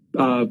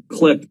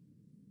clip,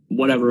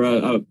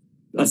 whatever,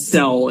 a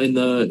cell in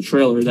the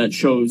trailer that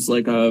shows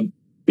like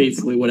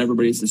basically what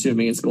everybody's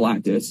assuming is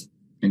Galactus.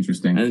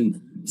 Interesting.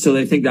 And so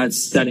they think that's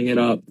setting it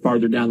up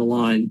farther down the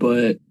line.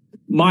 But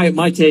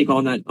my take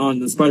on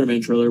the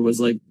Spider-Man trailer was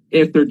like,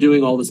 if they're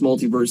doing all this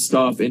multiverse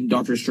stuff and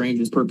Doctor Strange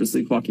is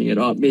purposely fucking it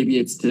up, maybe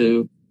it's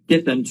to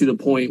get them to the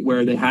point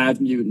where they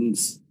have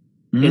mutants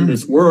in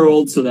this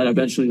world so that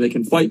eventually they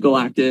can fight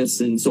Galactus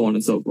and so on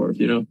and so forth,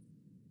 you know?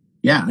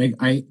 Yeah,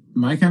 I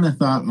my kind of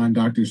thought on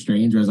Doctor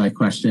Strange was I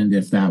questioned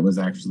if that was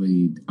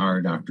actually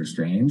our Doctor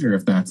Strange or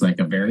if that's like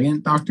a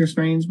variant Doctor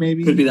Strange,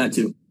 maybe. Could be that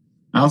too.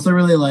 I also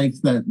really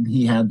liked that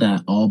he had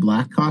that all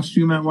black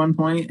costume at one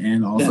point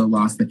and also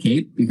lost the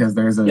cape, because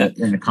there's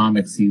in the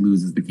comics he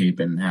loses the cape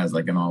and has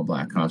like an all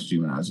black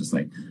costume, and I was just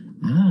like,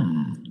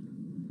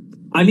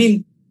 I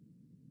mean,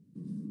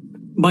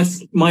 my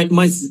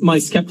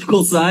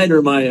skeptical side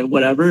or my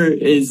whatever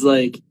is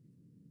like,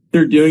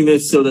 they're doing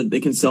this so that they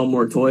can sell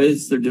more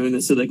toys. They're doing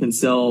this so they can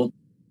sell,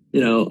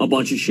 you know, a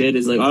bunch of shit.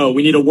 Is like, oh,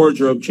 we need a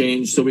wardrobe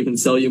change so we can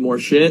sell you more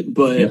shit.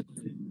 But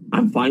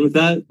I'm fine with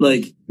that.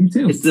 Like, me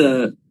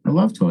too. I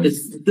love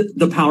toys. It's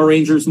the Power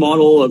Rangers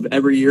model of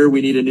every year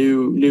we need a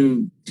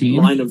new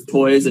line of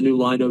toys, a new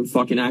line of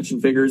fucking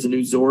action figures, a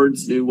new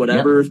Zords, new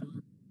whatever. Yep.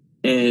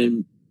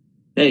 And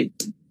hey,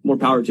 more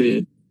power to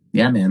you.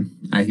 Yeah, man.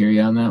 I hear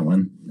you on that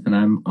one. And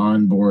I'm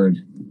on board.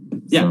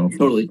 Yeah,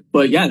 totally.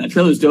 But yeah, that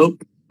trailer's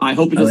dope. I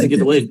hope it doesn't get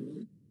delayed.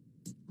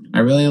 I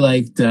really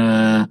liked,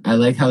 I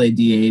like how they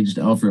de-aged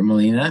Alfred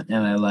Molina,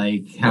 and I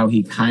like how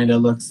he kind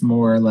of looks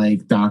more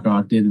like Doc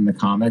Ock did in the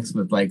comics,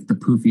 with like the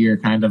poofier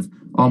kind of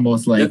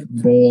almost like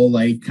bowl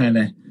like kind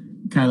of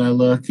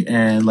look,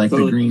 and like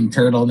the green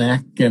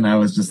turtleneck, and I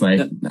was just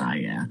like,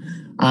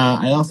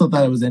 I also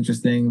thought it was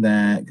interesting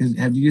that, because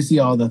did you see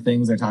all the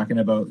things they're talking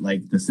about,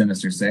 like the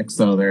Sinister Six?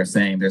 So they're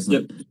saying there's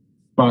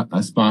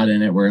a spot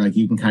in it where like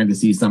you can kind of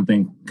see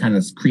something kind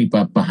of creep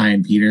up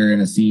behind Peter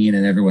in a scene,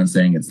 and everyone's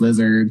saying it's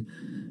Lizard.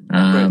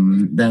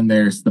 Then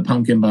there's the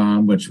pumpkin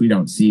bomb, which we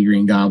don't see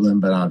Green Goblin,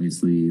 but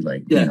obviously,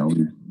 like, you know,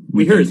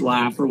 we hear his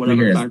laugh or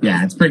whatever.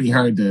 It's pretty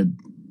hard to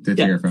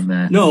hear from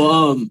that.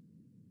 No,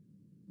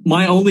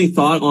 my only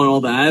thought on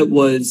all that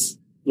was,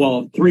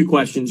 well, three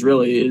questions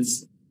really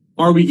is,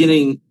 are we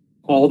getting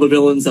all the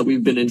villains that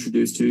we've been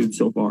introduced to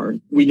so far?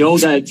 We know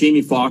that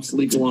Jamie Foxx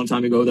leaked a long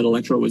time ago that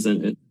Electro was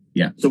in it.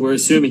 Yeah. So we're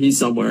assuming he's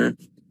somewhere.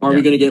 Are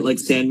we going to get like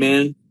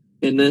Sandman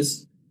in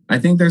this? I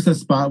think there's a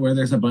spot where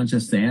there's a bunch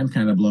of sand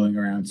kind of blowing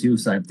around too.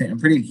 So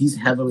he's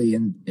heavily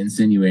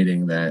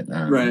insinuating that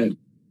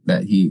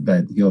that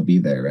he'll be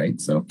there, right?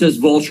 So does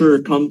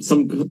Vulture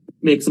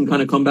make some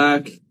kind of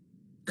comeback?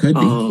 Could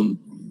be.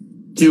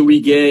 Do we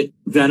get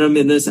Venom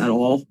in this at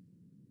all?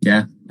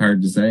 Yeah,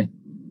 hard to say.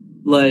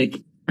 Like,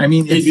 I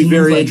mean, it'd be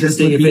very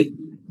interesting if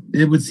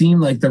it would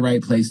seem like the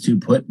right place to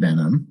put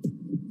Venom.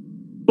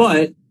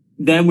 But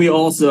then we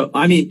also,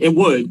 I mean, it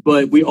would,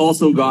 but we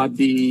also got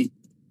the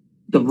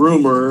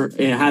rumor, and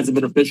it hasn't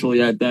been official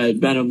yet, that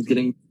Venom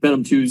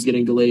 2 is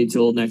getting delayed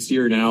till next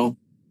year now.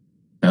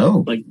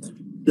 Oh. Like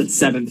the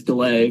 7th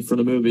delay for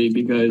the movie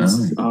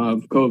because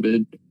of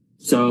COVID.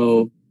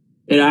 So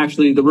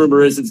the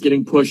rumor is it's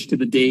getting pushed to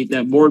the date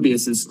that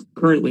Morbius is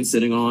currently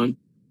sitting on,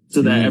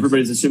 so that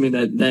everybody's assuming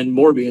that then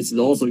Morbius is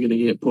also going to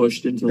get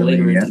pushed into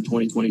later into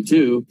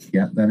 2022.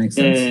 Yeah, that makes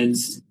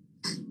sense.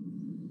 And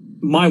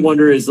my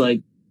wonder is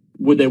like,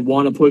 would they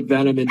want to put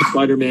Venom in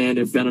Spider-Man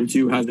if Venom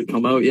 2 hasn't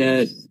come out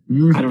yet?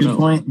 I don't good know.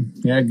 point.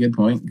 Yeah, good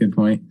point. Good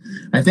point.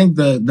 I think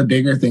the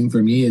bigger thing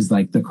for me is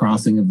like the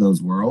crossing of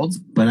those worlds,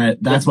 but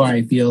that's why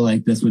I feel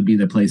like this would be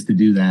the place to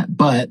do that.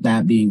 But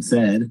that being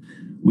said,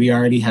 we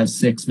already have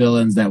 6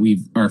 villains that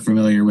we are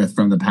familiar with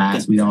from the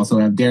past. We also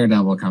have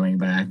Daredevil coming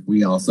back.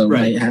 We also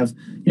might have,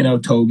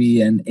 Toby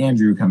and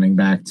Andrew coming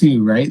back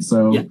too, right?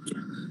 So,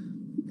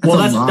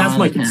 that's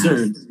my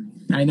concern.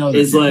 I know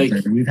is like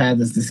we've had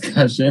this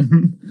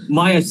discussion.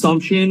 My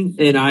assumption,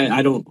 and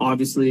I don't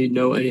obviously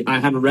know I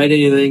haven't read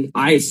anything.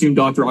 I assume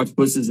Dr.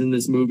 Octopus is in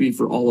this movie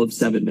for all of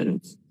 7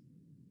 minutes.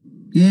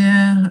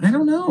 Yeah, I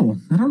don't know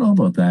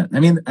about that. I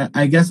mean,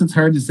 I guess it's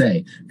hard to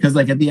say because,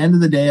 like, at the end of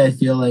the day, I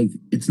feel like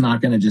it's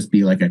not going to just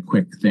be like a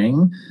quick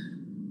thing.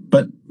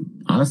 But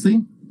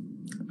honestly,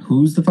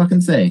 who's to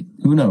fucking say?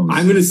 Who knows?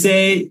 I'm going to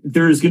say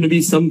there's going to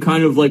be some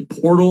kind of like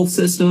portal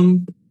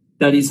system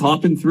that he's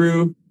hopping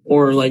through,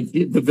 or like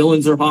the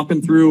villains are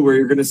hopping through, where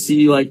you're going to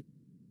see like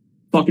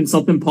fucking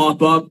something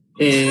pop up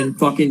and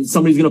fucking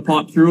somebody's going to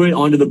pop through it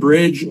onto the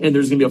bridge, and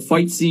there's going to be a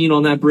fight scene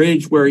on that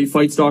bridge where he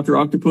fights Dr.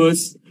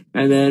 Octopus.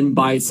 And then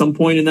by some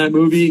point in that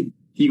movie,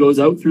 he goes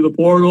out through the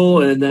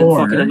portal, and then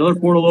fucking another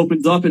portal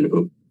opens up,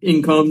 and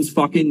in comes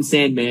fucking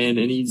Sandman,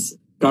 and he's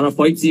got a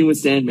fight scene with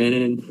Sandman.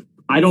 And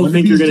I don't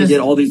think you're going to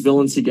get all these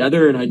villains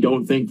together, and I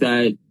don't think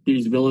that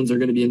these villains are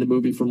going to be in the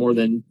movie for more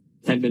than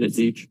 10 minutes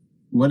each.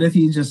 What if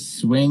he just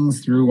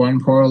swings through one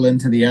portal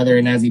into the other,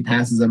 and as he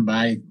passes them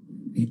by,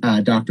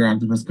 Dr.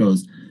 Octopus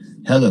goes,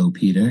 "Hello,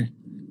 Peter."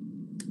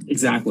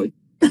 Exactly.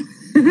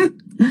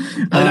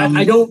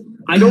 I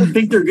don't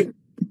think they're good.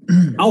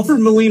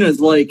 Alfred Molina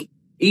is like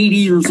 80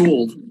 years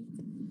old.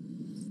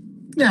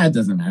 Yeah, it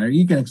doesn't matter.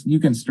 You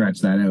can stretch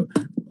that out.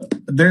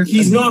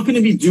 He's not going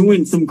to be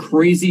doing some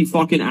crazy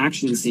fucking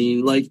action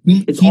scene. Like,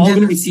 it's all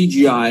going to be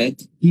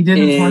CGI. He did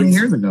it 20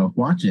 years ago.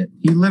 Watch it.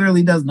 He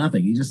literally does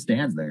nothing. He just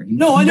stands there.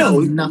 I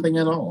know. Does nothing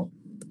at all.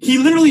 He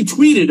literally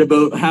tweeted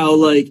about how,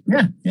 like,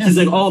 he's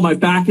like, "Oh, my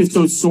back is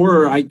so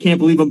sore. I can't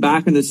believe I'm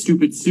back in this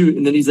stupid suit."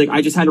 And then he's like,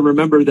 "I just had to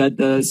remember that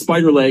the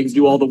spider legs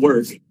do all the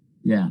work."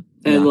 Yeah.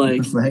 And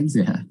like, legs,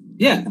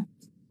 yeah.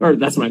 Or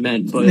that's what I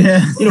meant, but you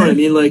know what I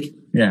mean? Like,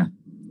 yeah.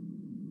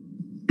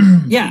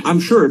 Yeah, I'm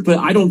sure, but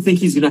I don't think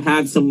he's going to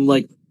have some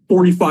like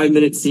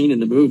 45-minute scene in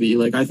the movie.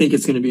 Like, I think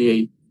it's going to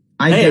be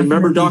hey,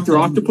 remember Dr.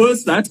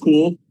 Octopus? That's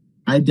cool.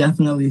 I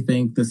definitely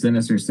think the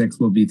Sinister Six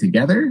will be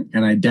together,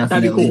 and I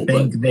definitely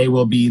think they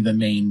will be the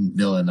main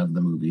villain of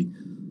the movie.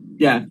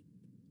 Yeah.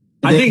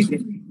 I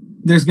think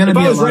there's going to be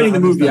if I was writing the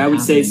movie, I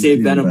would say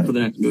save Venom for the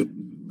next movie.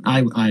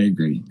 I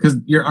agree, because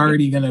you're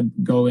already gonna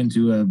go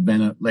into a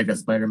Venom, like a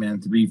Spider-Man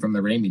 3 from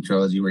the Raimi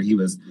trilogy, where he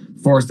was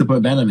forced to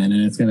put Venom in,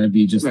 and it's gonna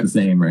be just the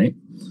same, right?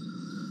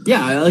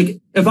 Yeah, like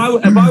if I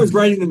was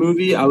writing the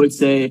movie, I would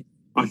say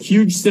a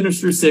huge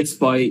Sinister Six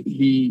fight.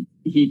 He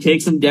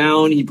takes him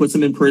down, he puts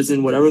him in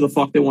prison, whatever the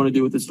fuck they want to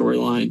do with the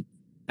storyline,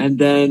 and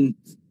then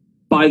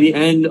by the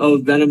end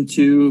of Venom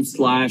 2 /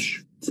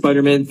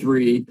 Spider-Man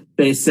 3,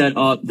 they set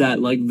up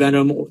that like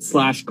Venom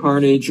 /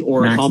 Carnage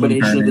or a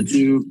combination of the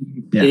two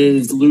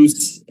is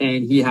loose,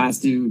 and he has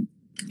to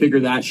figure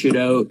that shit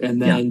out. And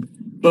then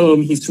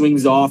boom, he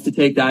swings off to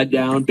take that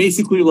down.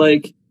 Basically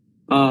like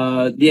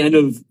the end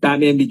of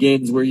Batman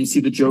Begins, where you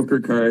see the Joker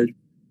card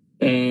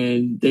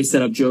and they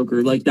set up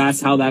Joker. Like,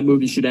 that's how that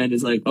movie should end,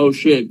 is like, oh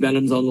shit,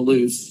 Venom's on the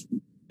loose.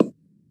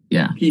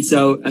 Yeah. Peace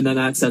out. And then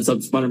that sets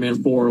up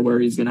Spider-Man 4, where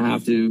he's gonna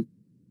have to,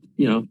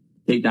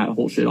 take that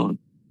whole shit on.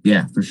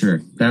 Yeah, for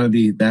sure.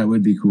 That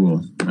would be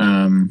cool.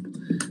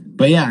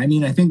 But yeah, I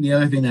mean, I think the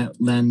other thing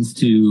that lends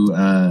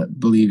to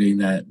believing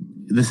that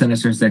the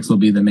Sinister Six will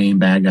be the main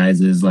bad guys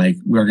is like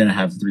we're gonna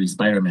have 3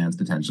 Spider-Mans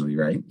potentially,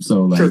 right?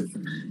 So like, sure.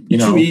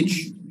 2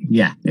 each.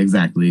 Yeah,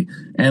 exactly.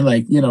 And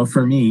like,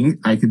 for me,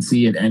 I could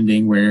see it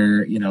ending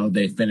where,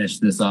 they finish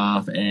this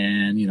off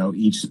and,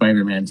 each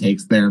Spider-Man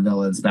takes their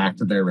villains back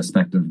to their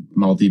respective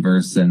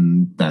multiverse,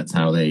 and that's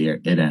how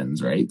it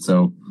ends, right?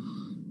 So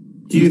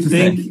do you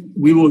think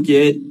we will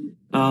get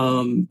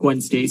Gwen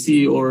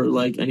Stacy or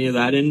like any of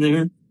that in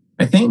there?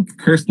 I think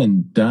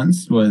Kirsten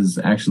Dunst was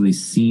actually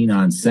seen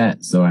on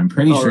set, so I'm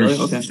pretty sure. Really?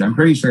 Okay. I'm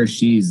pretty sure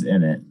she's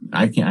in it.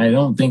 I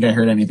don't think I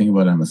heard anything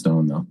about Emma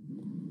Stone though.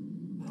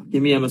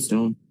 Give me Emma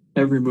Stone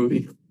every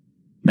movie.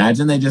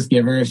 Imagine they just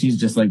give her. She's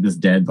just like this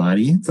dead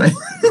body. It's like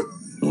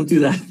don't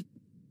do that.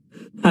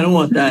 I don't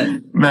want that.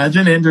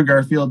 Imagine Andrew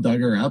Garfield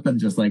dug her up and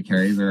just like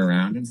carries her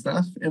around and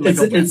stuff. And like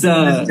it's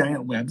a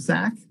giant web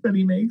sack that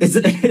he makes.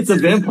 It's a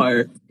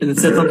vampire, and it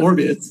sets up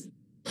Morbius.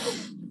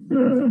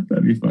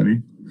 That'd be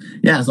funny.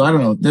 Yeah, so I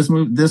don't know.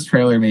 This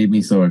trailer made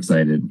me so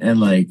excited, and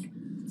like,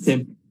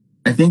 same.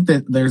 I think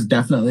that there's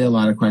definitely a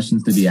lot of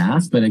questions to be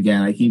asked. But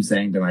again, I keep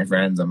saying to my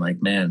friends, I'm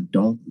like, man,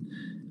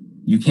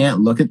 you can't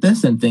look at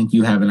this and think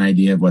you have an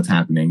idea of what's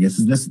happening.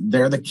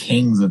 They're the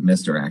kings of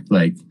misdirect.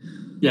 Like,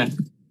 yeah.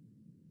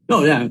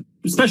 Oh, yeah.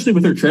 Especially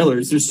with their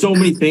trailers. There's so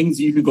many things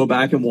you could go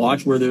back and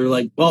watch where they're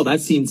like, well, that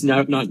scene's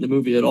not in the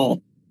movie at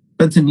all.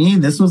 But to me,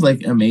 this was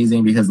like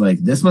amazing because like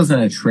this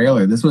wasn't a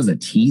trailer. This was a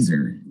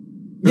teaser.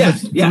 Yeah.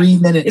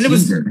 3-minute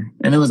teaser.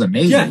 And it was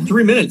amazing. Yeah,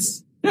 3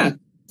 minutes. Yeah.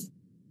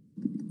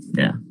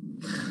 Yeah.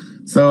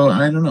 So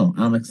I don't know.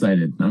 I'm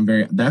excited.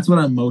 That's what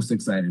I'm most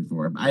excited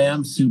for. I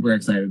am super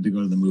excited to go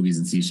to the movies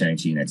and see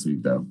Shang-Chi next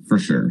week, though, for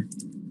sure.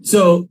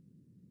 So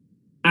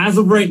as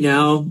of right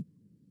now,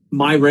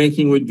 my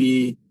ranking would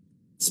be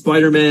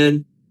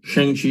Spider-Man,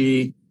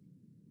 Shang-Chi,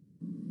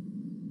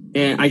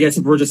 and I guess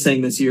if we're just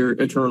saying this year,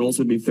 Eternals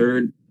would be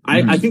third.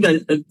 I think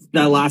that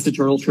last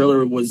Eternal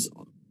trailer was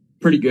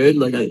pretty good.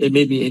 Like, it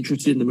made me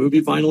interested in the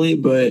movie finally,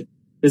 but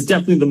it's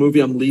definitely the movie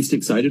I'm least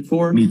excited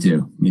for. Me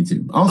too.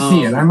 I'll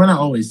see it. I'm going to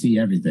always see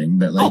everything,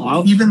 but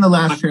like even the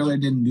last trailer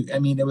didn't do, I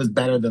mean, it was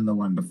better than the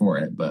one before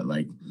it, but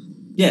like.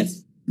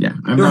 Yes. Yeah.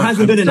 There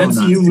hasn't been an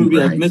MCU movie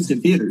I've missed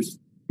in theaters.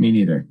 Me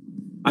neither.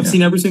 I've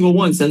seen every single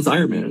one since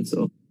Iron Man,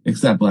 so.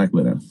 Except Black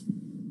Widow.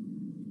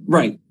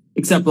 Right.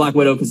 Except Black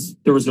Widow, because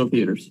there was no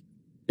theaters.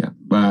 Yeah.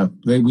 Well,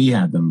 we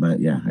had them, but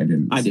yeah, I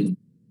didn't. I didn't.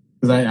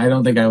 Because I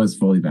don't think I was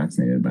fully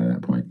vaccinated by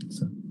that point,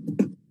 so.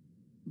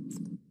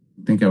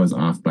 I think I was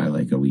off by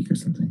like a week or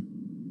something.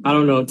 I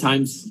don't know.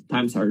 Time's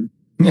hard.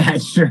 Yeah,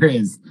 it sure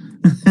is.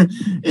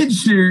 It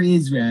sure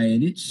is,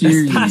 Ryan. It sure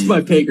is. Past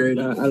my pay grade.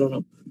 I don't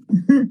know.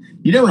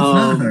 You know, it's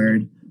not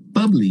hard.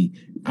 Bubbly.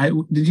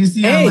 Did you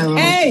see?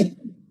 Hey!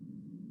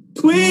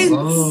 Twins!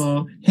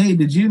 Oh, hey,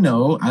 did you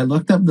know? I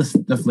looked up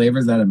the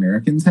flavors that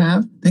Americans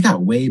have. They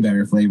got way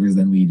better flavors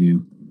than we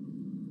do.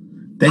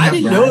 I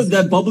didn't know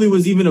that bubbly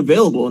was even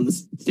available in the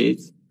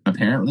States.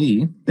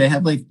 Apparently. They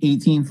have like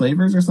 18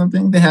 flavors or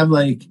something. They have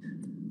like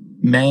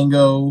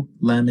mango,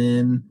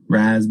 lemon,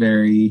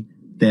 raspberry.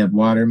 They have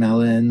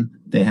watermelon.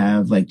 They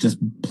have like just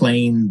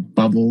plain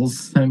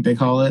bubbles, I think they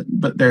call it.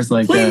 But there's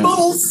like plain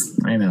bubbles.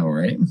 I know,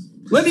 right?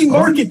 Let me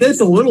market this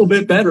a little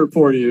bit better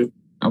for you.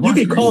 You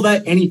could call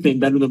that anything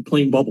better than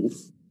plain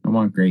bubbles. I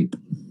want grape.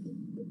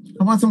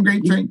 I want some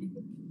grape drink.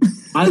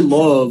 I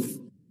love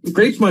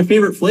grape's my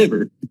favorite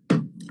flavor.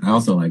 I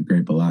also like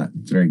grape a lot.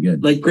 It's very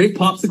good. Like grape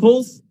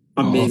popsicles,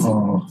 amazing.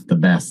 Oh, the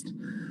best.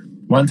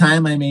 One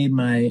time I made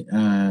my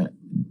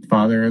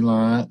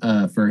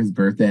father-in-law for his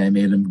birthday, I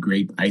made him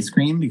grape ice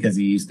cream because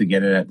he used to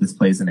get it at this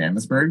place in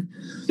Amherstburg.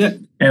 Yeah.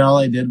 And all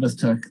I did was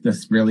took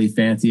this really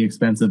fancy,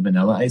 expensive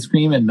vanilla ice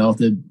cream and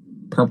melted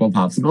purple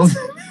popsicles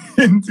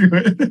into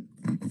it.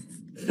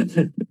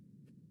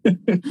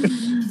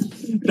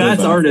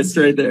 That's artist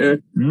right there.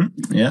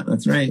 Mm-hmm. Yeah,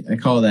 that's right. I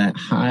call that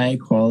high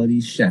quality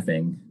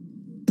chefing.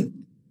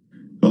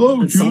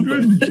 Hello,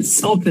 children. It's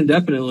something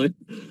definitely.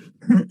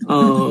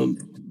 No,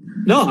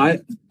 I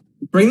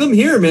bring them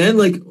here, man.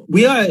 Like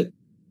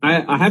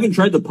I haven't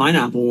tried the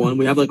pineapple one.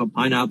 We have like a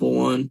pineapple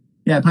one.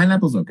 Yeah,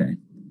 pineapple's okay.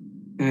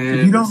 And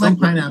if you don't like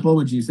pineapple,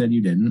 which you said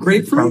you didn't,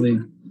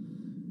 grapefruit.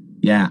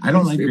 Yeah, I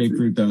don't like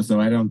grapefruit though, so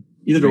I don't.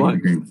 Either do I.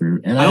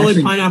 Grapefruit, and I don't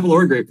like pineapple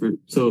or grapefruit.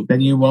 So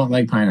then you won't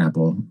like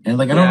pineapple, and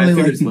like I don't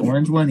really like the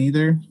orange one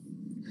either.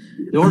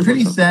 I'm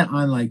pretty set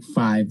on like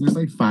 5. There's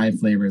like 5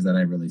 flavors that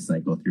I really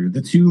cycle through.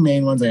 The 2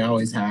 main ones I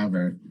always have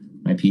are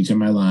my peach and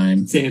my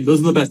lime. Same. Those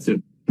are the best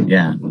 2.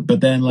 Yeah, but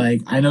then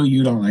like I know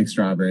you don't like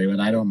strawberry, but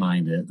I don't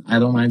mind it. I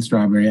don't mind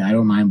strawberry. I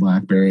don't mind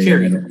blackberry.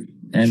 Cherry.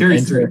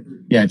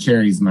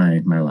 Cherry's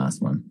my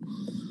last one.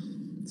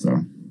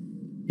 So.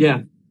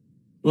 Yeah.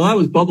 Well, that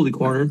was Bubbly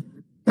Corner.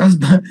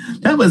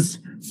 That was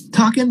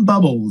Talking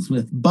Bubbles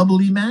with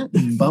Bubbly Matt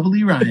and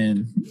Bubbly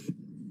Ryan.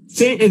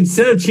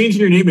 Instead of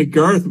changing your name to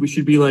Garth, we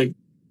should be like,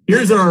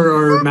 here's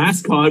our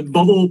mascot,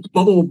 Bubble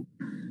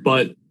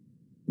Butt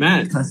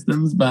Matt.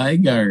 Customs by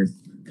Garth.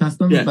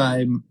 Customs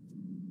by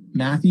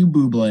Matthew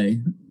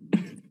Bublé.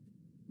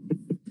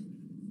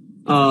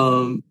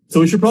 So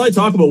we should probably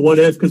talk about What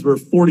If because we're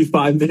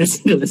 45 minutes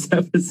into this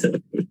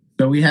episode.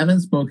 So we haven't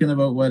spoken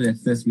about What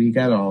If this week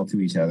at all to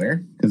each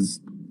other because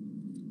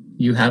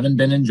you haven't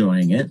been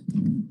enjoying it.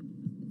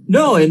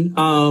 No, and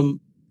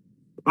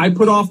I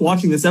put off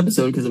watching this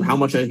episode because of how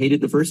much I hated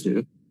the first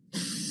 2.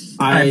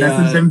 I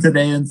messaged him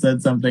today and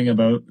said something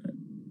about,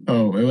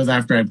 it was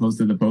after I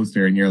posted the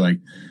poster and you're like,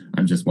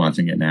 I'm just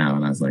watching it now.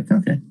 And I was like,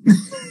 okay.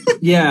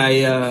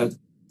 Yeah,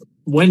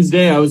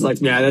 Wednesday, I was like,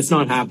 yeah, that's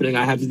not happening.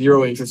 I have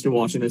 0 interest in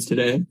watching this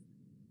today.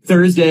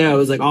 Thursday, I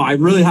was like, I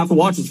really have to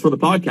watch this for the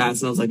podcast.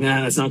 And I was like,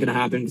 nah, that's not going to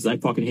happen because I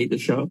fucking hate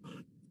this show.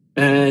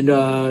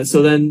 And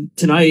so then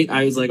tonight,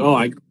 I was like,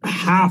 I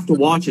have to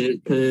watch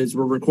it because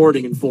we're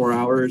recording in 4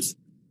 hours.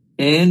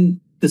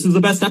 And this was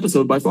the best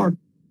episode by far.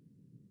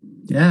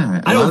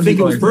 Yeah. I don't think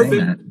it was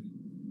perfect.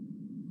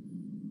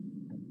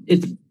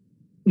 It's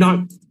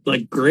not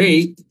like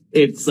great.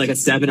 It's like a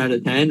 7 out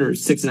of 10 or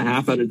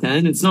 6.5 out of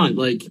 10. It's not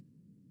like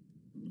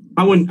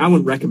I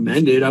wouldn't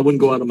recommend it. I wouldn't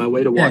go out of my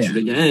way to watch it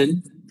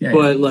again. Yeah,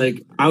 but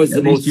like I was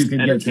the most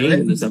entertained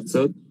in this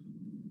episode.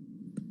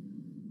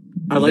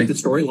 I like the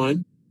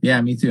storyline. Yeah,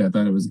 me too. I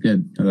thought it was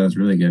good. I thought it was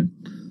really good.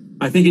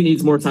 I think it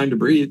needs more time to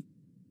breathe.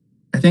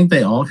 I think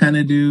they all kind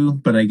of do,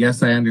 but I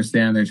guess I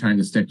understand they're trying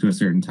to stick to a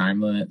certain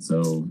time limit.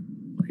 So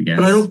I guess.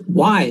 But I don't.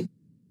 Why?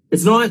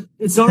 It's not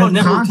on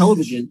network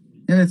television.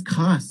 And it's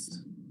cost.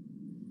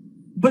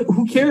 But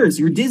who cares?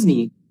 You're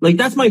Disney. Like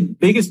that's my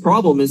biggest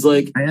problem. Is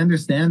like I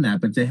understand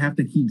that, but they have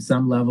to keep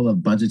some level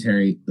of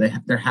budgetary.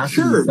 There has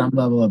to be some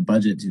level of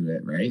budget to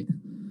it, right?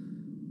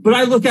 But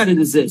I look at it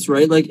as this,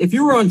 right? Like, if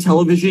you were on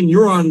television,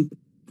 you're on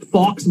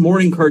Fox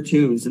morning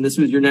cartoons, and this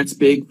was your next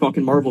big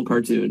fucking Marvel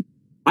cartoon.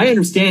 I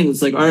understand.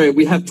 It's like, all right,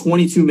 we have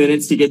 22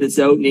 minutes to get this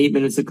out and 8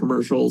 minutes of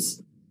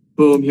commercials.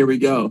 Boom, here we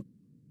go.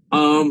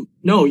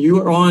 No,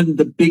 you are on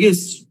the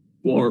biggest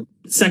or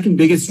second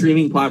biggest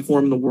streaming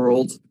platform in the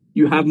world.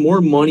 You have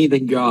more money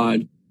than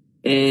God.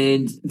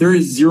 And there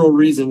is zero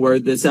reason where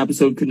this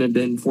episode couldn't have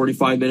been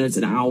 45 minutes,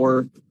 an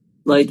hour.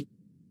 Like,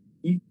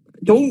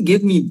 don't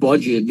give me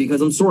budget,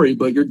 because I'm sorry,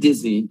 but you're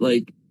Disney.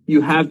 Like,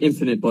 you have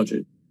infinite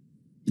budget.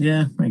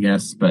 Yeah, I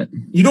guess, but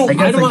you don't.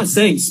 I'm not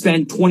saying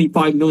spend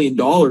 $25 million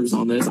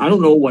on this. I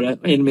don't know what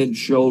animated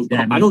shows.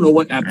 Yeah, I don't know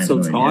what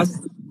episodes cost.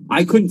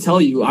 I couldn't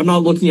tell you. I'm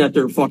not looking at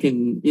their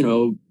fucking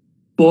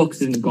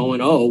books and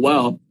going, oh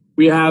well,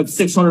 we have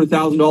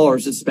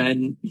 $600,000 to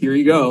spend. Here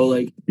you go.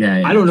 Like,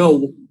 yeah. I don't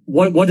know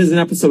what does an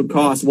episode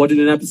cost. What did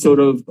an episode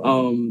of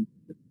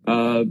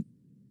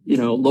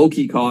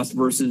Loki cost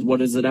versus what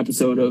does an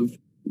episode of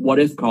What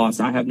If cost?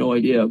 I have no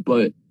idea,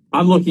 but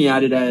I'm looking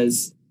at it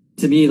as,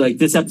 to me, like,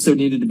 this episode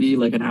needed to be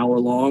like an hour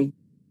long,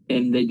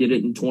 and they did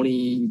it in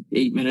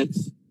 28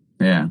 minutes.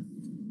 Yeah.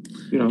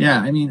 Yeah,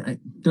 I mean,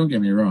 don't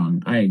get me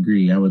wrong. I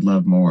agree. I would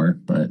love more,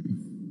 but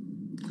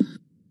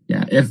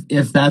yeah,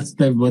 if that's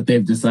what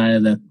they've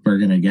decided that we're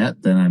going to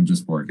get, then I'm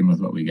just working with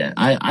what we get.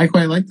 I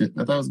quite liked it.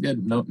 I thought it was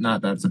good. Nope,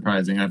 not that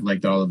surprising. I've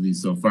liked all of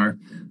these so far.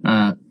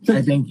 Sure.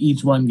 I think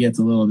each one gets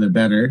a little bit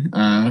better.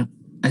 I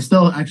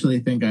still actually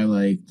think I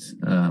liked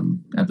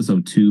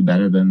episode 2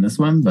 better than this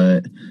one,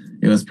 but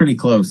it was pretty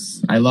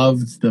close. I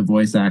loved the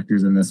voice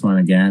actors in this one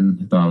again.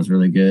 I thought it was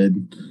really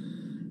good.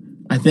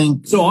 I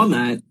think... So on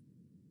that,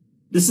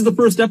 this is the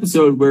first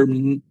episode where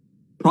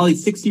probably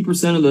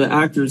 60% of the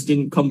actors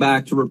didn't come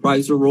back to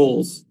reprise their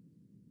roles.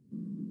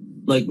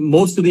 Like,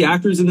 most of the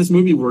actors in this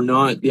movie were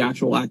not the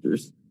actual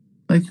actors.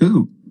 Like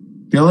who?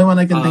 The only one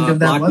I can think of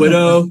that Black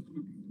Widow.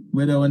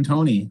 Widow and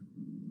Tony.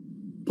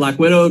 Black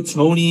Widow,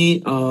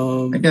 Tony.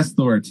 I guess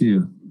Thor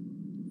too.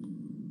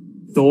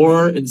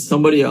 Thor and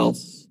somebody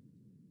else.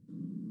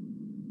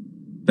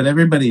 But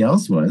everybody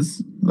else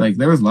was. Like,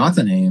 there was lots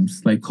of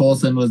names. Like,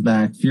 Coulson was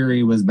back.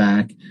 Fury was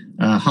back.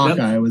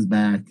 Hawkeye was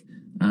back.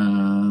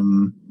 I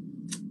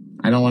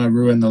don't want to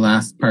ruin the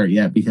last part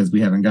yet because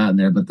we haven't gotten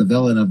there, but the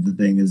villain of the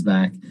thing is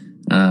back.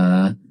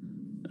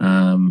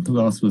 Who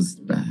else was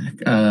back?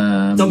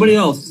 Somebody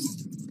else.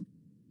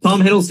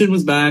 Tom Hiddleston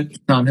was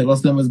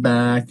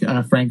back.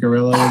 Frank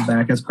Grillo was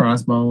back as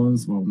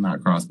Crossbones. Well,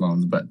 not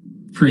Crossbones, but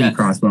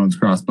pre-Crossbones,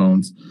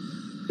 Crossbones.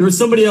 There was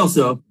somebody else,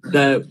 though,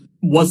 that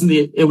wasn't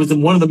it was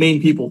one of the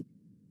main people.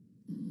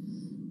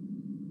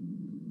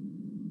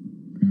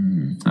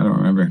 I don't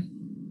remember.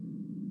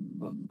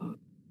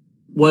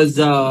 Was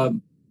Hawkeye?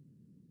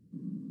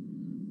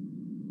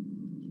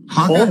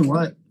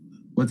 What?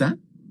 What's that?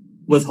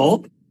 Was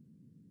Hulk?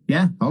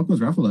 Yeah, Hulk was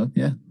Ruffalo.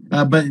 Yeah,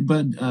 but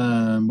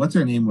what's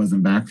her name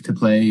wasn't back to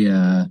play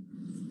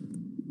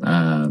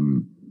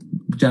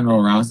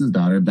General Ross's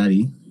daughter,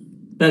 Betty.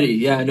 Betty,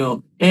 yeah, I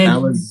know.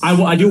 And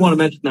I do want to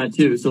mention that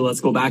too. So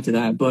let's go back to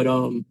that. But I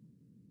don't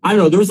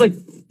know. There was like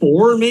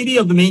 4 maybe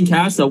of the main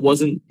cast that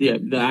wasn't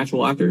the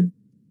actual actor.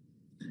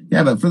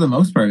 Yeah, but for the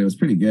most part, it was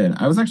pretty good.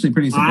 I was actually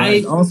pretty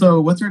surprised.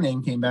 Also, what's her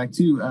name came back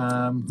too?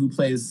 Who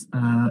plays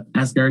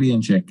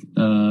Asgardian chick?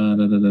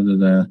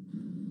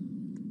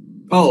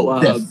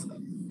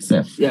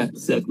 Sif. Yeah,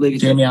 Sif. Lady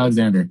Jamie Sif.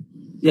 Alexander.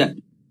 Yeah.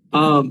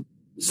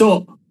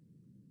 So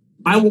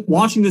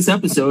watching this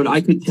episode,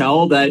 I could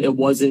tell that it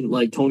wasn't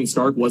like Tony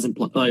Stark wasn't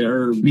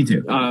Me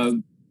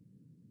too.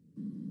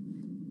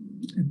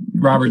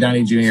 Robert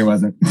Downey Jr.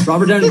 wasn't.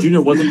 Robert Downey Jr.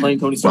 wasn't playing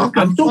Tony Stark.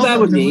 I'm so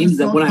bad with names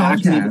that when I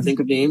actually even think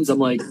of names, I'm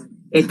like,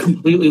 it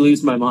completely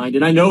leaves my mind.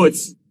 And I know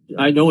it's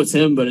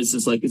him, but it's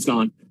just like, it's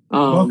gone.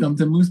 Welcome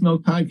to Moose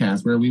Milk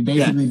Podcast, where we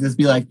basically just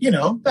be like,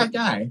 that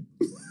guy.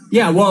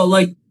 Yeah, well,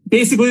 like,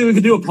 basically we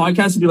could do a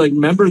podcast and be like,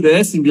 remember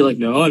this? And be like,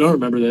 no, I don't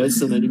remember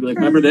this. And then you'd be like,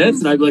 remember this?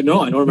 And I'd be like,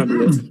 no, I don't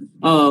remember this.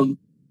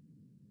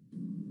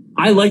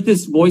 I like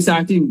this voice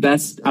acting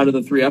best out of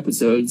the 3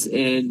 episodes.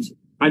 And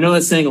I know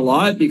that's saying a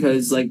lot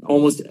because, like,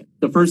 almost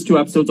the first 2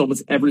 episodes,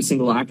 almost every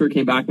single actor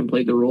came back and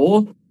played the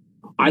role.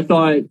 I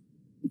thought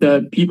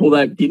the people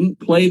that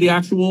didn't play the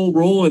actual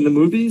role in the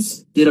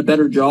movies did a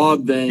better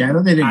job than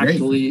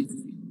actually,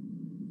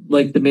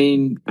 like, the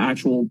main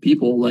actual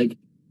people. Like,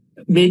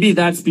 maybe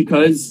that's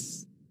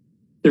because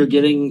they're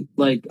getting,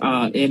 like,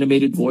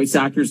 animated voice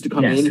actors to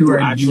come in who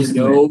actually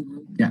know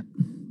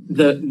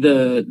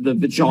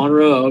the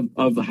genre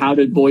of how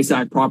to voice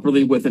act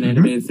properly with an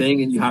animated thing,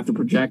 and you have to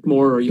project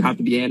more or you have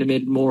to be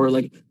animated more.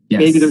 Like,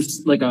 maybe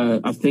there's like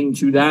a thing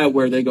to that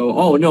where they go,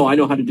 oh no, I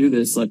know how to do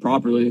this like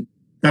properly.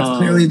 That's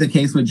clearly the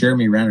case with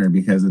Jeremy Renner,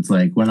 because it's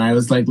like, when I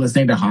was like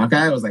listening to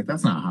Hawkeye, I was like,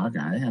 that's not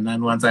Hawkeye. And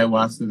then once I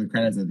watched through the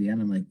credits at the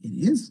end, I'm like, it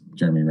is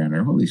Jeremy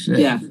Renner. Holy shit.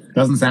 Yeah.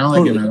 Doesn't sound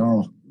like him at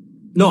all.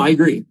 No, I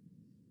agree.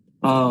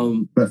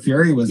 But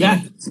Fury was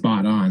like,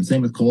 spot on.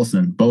 Same with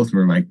Coulson. Both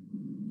were like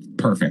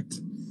perfect.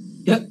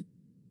 Yep.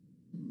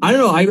 I don't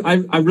know.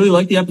 I really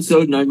liked the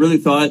episode, and I really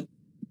thought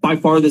by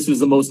far this was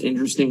the most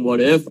interesting What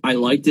If. I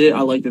liked it.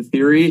 I liked the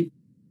theory.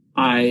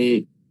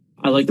 I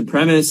like the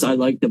premise. I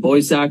like the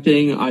voice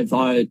acting. I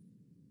thought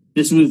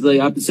this was the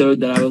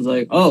episode that I was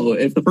like, oh,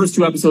 if the first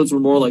two episodes were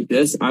more like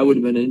this, I would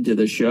have been into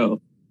this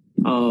show.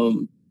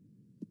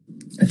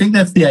 I think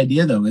that's the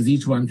idea, though, is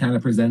each one kind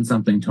of presents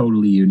something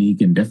totally unique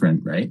and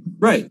different, right?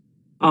 Right.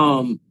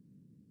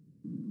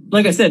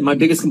 Like I said, my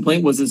biggest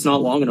complaint was it's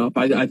not long enough.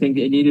 I think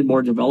it needed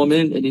more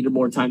development. It needed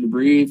more time to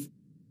breathe.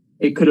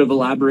 It could have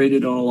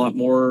elaborated on a lot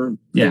more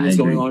things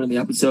going on in the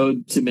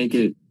episode to make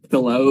it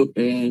fill out.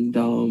 And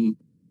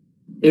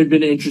it would have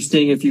been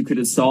interesting if you could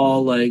have saw,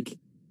 like,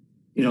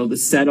 you know, the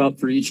setup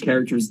for each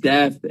character's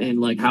death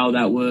and like how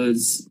that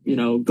was, you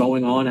know,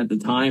 going on at the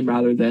time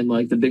rather than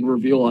like the big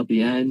reveal at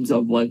the end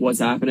of like what's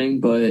happening.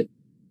 But,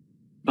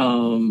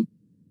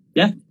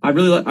 yeah, I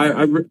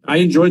really, I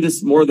enjoyed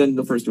this more than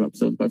the first two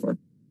episodes by far.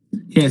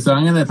 Okay, so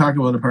I'm going to talk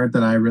about a part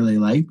that I really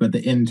like, but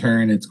in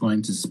turn, it's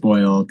going to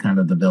spoil kind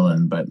of the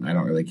villain, but I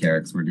don't really care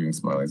because we're doing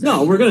spoilers.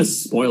 No, we're going to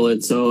spoil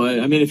it. So,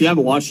 I mean, if you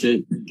haven't watched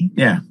it,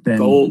 yeah, then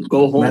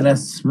go home. Let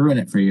us ruin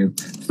it for you.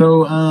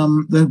 So,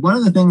 one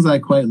of the things I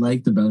quite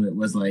liked about it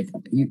was like,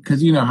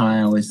 because you know how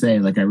I always say,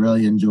 like, I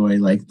really enjoy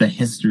like the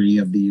history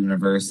of the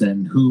universe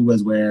and who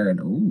was where, and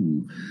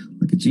oh,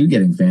 look at you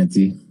getting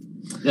fancy.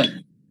 Yeah.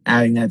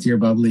 Adding that to your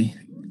bubbly.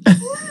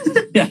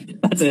 Yeah,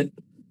 that's it.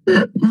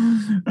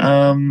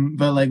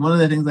 But like one of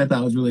the things I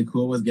thought was really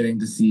cool was getting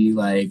to see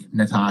like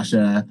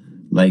Natasha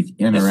like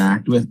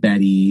interact with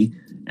Betty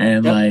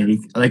and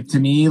like to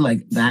me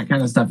like that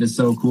kind of stuff is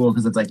so cool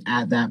because it's like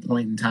at that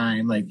point in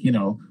time, like, you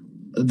know,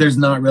 there's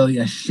not really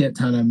a shit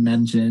ton of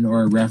mention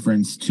or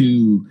reference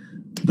to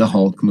the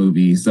Hulk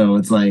movie, so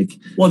it's like,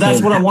 well,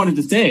 that's what I wanted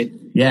to say.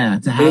 Yeah,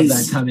 to have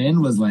that come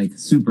in was like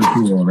super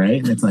cool, right?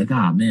 And it's like,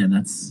 oh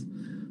man,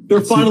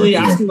 they're finally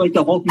acting like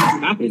the Hulk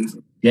movie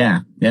happened.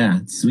 Yeah,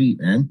 it's sweet,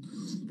 man.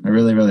 I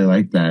really, really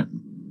like that.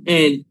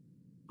 And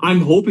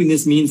I'm hoping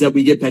this means that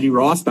we get Betty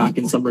Ross back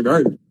in some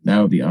regard. That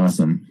would be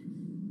awesome.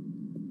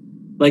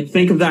 Like,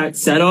 think of that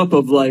setup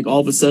of, like, all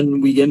of a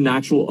sudden we get an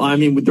actual... I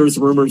mean, there's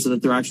rumors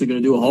that they're actually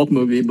going to do a Hulk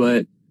movie,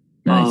 but...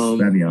 Nice.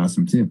 That'd be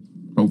awesome, too.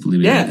 Hopefully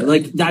we get that.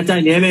 Like, that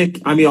dynamic...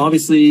 I mean,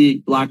 obviously,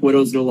 Black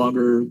Widow's no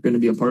longer going to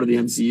be a part of the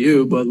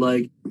MCU, but,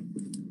 like,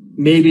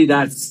 maybe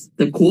that's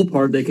the cool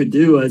part they could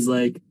do as,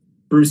 like,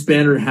 Bruce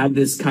Banner had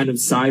this kind of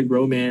side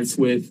romance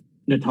with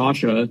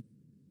Natasha,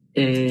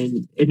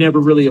 and it never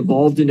really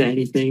evolved into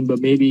anything, but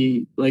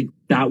maybe like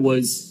that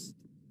was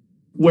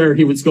where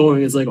he was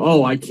going, is like,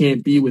 oh, I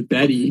can't be with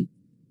Betty.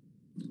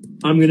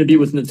 I'm going to be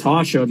with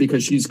Natasha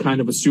because she's kind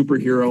of a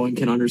superhero and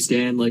can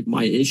understand like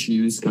my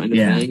issues kind of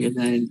thing. And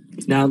then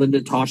now that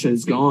Natasha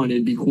is gone,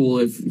 it'd be cool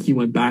if he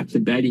went back to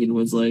Betty and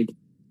was like,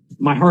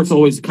 my heart's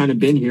always kind of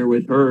been here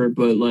with her,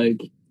 but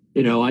like,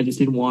 you know, I just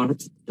didn't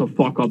want to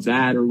fuck up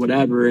that or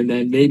whatever. And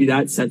then maybe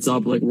that sets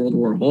up like World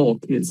War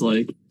Hulk. It's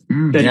like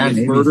Betty gets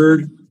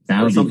murdered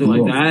or something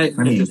like that.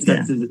 I mean, just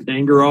sets his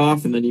anger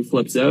off and then he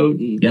flips out.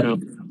 And, you know.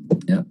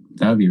 Yep.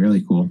 That would be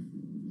really cool.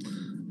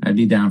 I'd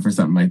be down for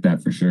something like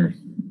that for sure.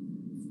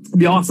 It'd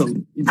be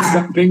awesome.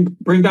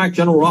 Bring back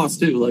General Ross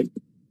too. Like,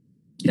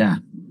 yeah.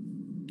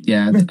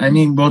 I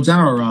mean, well,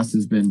 General Ross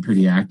has been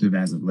pretty active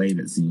as of late,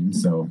 it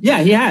seems. So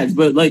yeah, he has,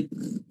 but like,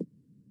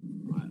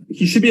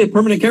 he should be a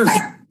permanent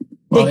character.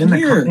 Well, in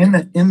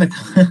the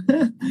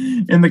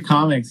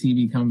comics, he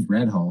becomes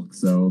Red Hulk,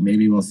 so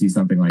maybe we'll see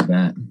something like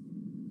that.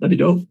 That'd be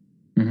dope.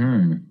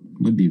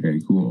 Would be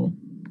very cool.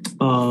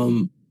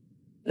 And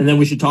then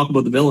we should talk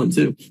about the villain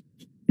too.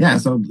 Yeah,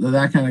 so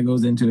that kind of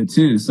goes into it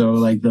too. So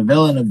like the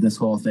villain of this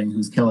whole thing,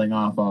 who's killing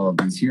off all of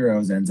these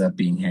heroes, ends up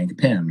being Hank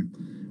Pym,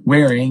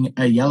 wearing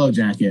a Yellow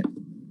Jacket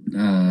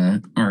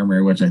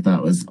armor, which I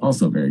thought was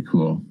also very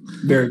cool.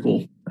 Very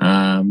cool.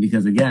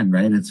 Because again,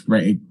 right,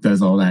 it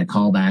does all that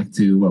callback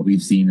to what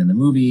we've seen in the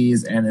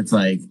movies, and it's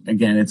like,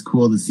 again, it's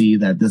cool to see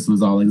that this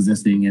was all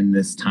existing in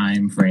this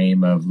time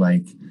frame of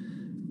like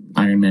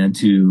Iron Man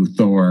 2,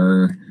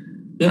 Thor,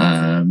 you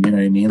know what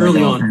I mean?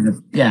 Early like on. Kind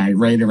of,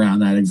 right around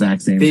that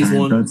exact same Phase time.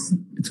 one. So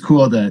it's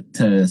cool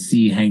to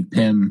see Hank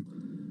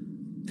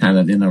Pym kind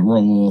of in a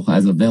role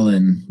as a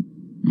villain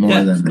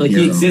more than like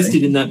hero, he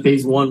existed in that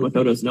phase one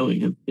without us knowing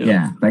him.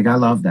 Yeah, like I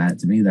love that.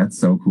 To me, that's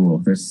so cool.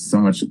 There's so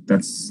much.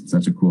 That's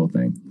such a cool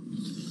thing.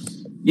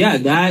 Yeah,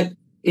 that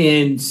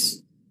and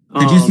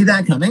did you see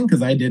that coming?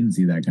 Because I didn't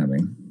see that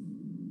coming.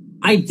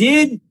 I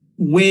did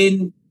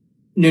when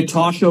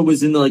Natasha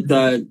was in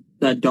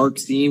that dark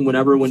scene.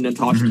 When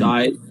Natasha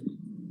died,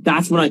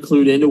 that's when I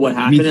clued into what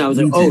happened. I was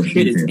like, oh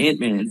shit, it's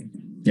Ant-Man.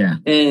 Yeah,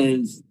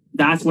 and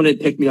that's when it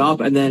picked me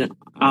up. And then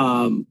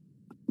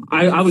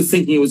I was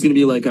thinking it was going to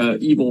be like a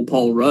evil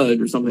Paul Rudd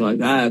or something like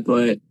that,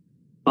 but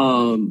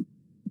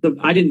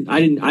I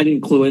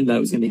didn't clue in that it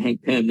was going to be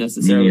Hank Pym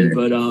necessarily.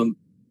 But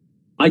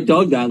I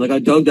dug that. Like I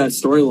dug that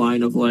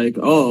storyline of like,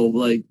 oh,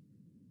 like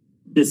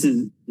this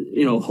is,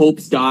 you know,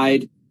 Hope's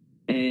died,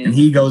 and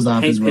he goes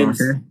off his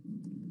rocker.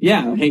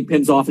 Yeah, Hank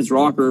Pym's off his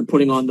rocker,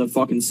 putting on the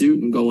fucking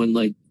suit and going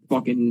like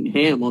fucking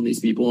ham on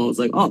these people. I was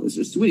like, oh, this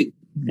is sweet.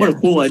 What a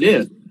cool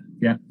idea.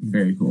 Yeah,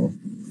 very cool.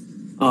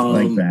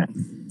 Like that.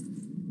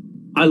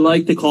 I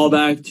like the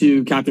callback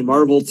to Captain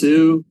Marvel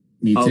too.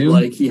 Me of too.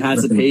 like he has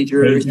a With the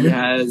pager, he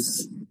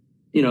has,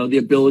 you know, the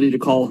ability to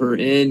call her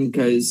in,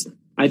 because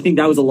I think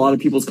that was a lot of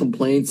people's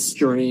complaints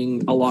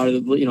during a lot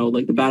of the, you know,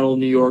 like the Battle of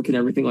New York and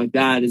everything like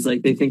that, is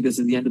like they think this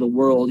is the end of the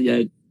world,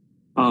 yet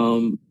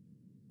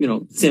you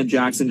know, Sam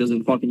Jackson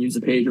doesn't fucking use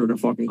a pager to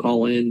fucking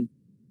call in.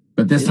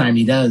 But this time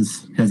he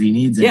does, because he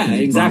needs it. Yeah,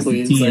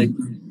 exactly. It's like,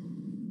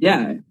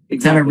 yeah, exactly.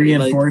 Kind of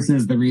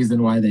reinforces the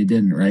reason why they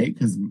didn't, right?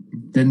 Because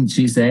didn't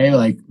she say,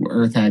 like,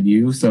 Earth had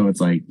you, so it's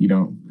like, you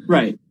don't...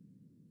 Right.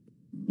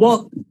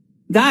 Well,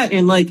 that,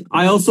 and like,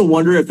 I also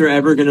wonder if they're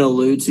ever going to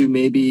allude to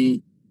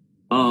maybe,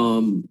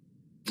 I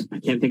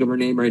can't think of her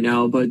name right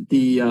now, but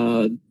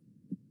the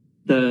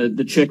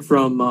chick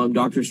from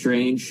Doctor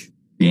Strange.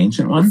 The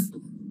ancient one?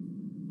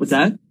 What's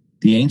that?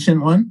 The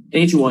ancient one?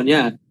 Ancient one,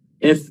 yeah.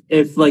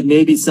 If like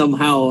maybe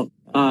somehow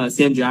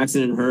Sam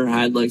Jackson and her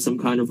had like some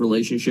kind of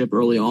relationship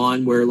early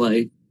on where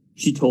like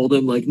she told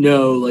him like,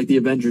 no, like the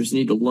Avengers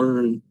need to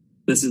learn.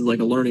 This is like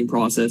a learning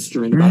process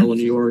during the Battle of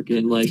New York,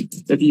 and like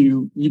if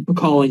you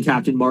call in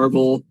Captain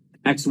Marvel,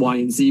 X, Y,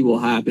 and Z will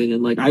happen.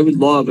 And like I would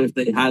love if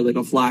they had like a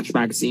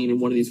flashback scene in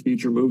one of these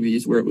future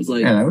movies where it was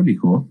like, yeah, that would be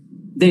cool.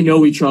 They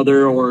know each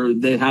other, or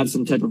they have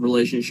some type of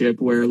relationship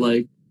where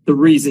like the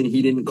reason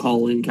he didn't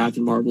call in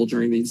Captain Marvel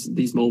during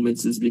these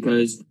moments is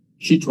because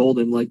she told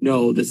him like,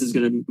 no, this is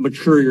going to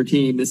mature your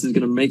team. This is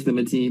going to make them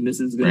a team. This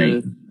is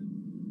going to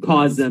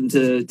cause them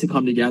to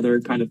come together,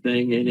 kind of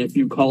thing. And if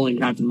you call in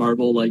Captain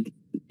Marvel, like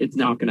it's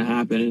not going to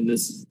happen, and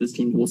this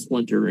team will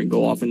splinter and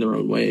go off in their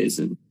own ways.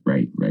 And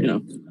right, you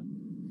know,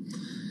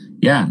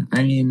 yeah.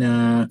 I mean,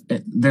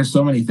 there's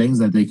so many things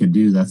that they could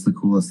do. That's the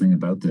coolest thing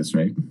about this,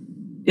 right?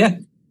 Yeah.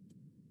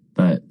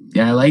 But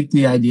yeah, I like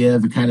the idea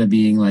of it kind of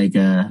being like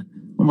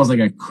almost like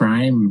a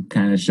crime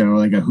kind of show,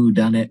 like a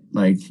whodunit,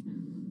 like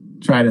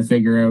try to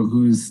figure out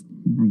who's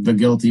the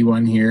guilty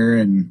one here.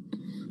 And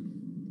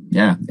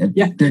yeah,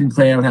 it didn't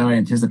play out how I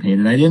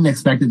anticipated. I didn't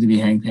expect it to be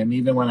Hank Pym,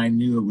 even when I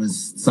knew it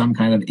was some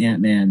kind of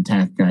Ant-Man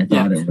tech. I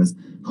thought it was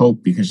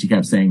Hope, because she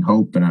kept saying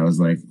Hope, and I was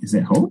like, is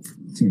it Hope?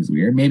 It seems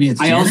weird. Maybe it's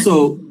Janet? I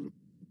also,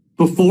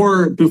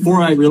 before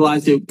I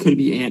realized it could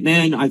be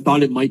Ant-Man, I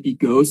thought it might be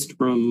Ghost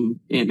from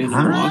Ant-Man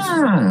and Wasp.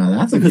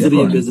 That's because of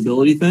the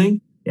invisibility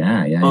thing.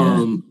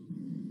 Yeah.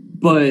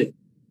 But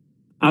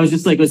I was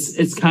just like,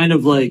 it's kind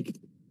of like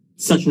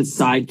such a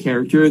side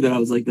character that I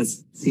was like,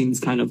 this seems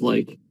kind of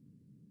like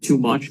too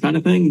much kind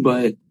of thing.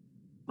 But,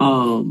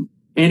 and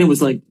it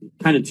was like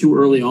kind of too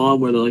early on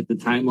where the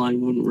timeline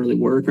wouldn't really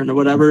work or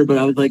whatever. But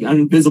I was like, an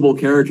invisible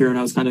character, and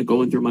I was kind of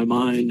going through my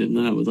mind, and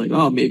then I was like,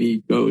 oh,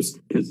 maybe Ghost,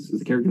 because it's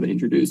the character they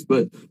introduced.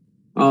 But,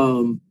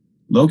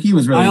 Loki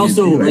was really I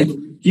also good too,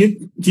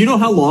 right? do you know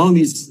how long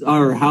these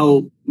are,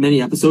 how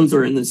many episodes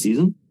are in this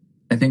season?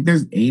 I think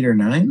there's 8 or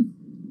 9.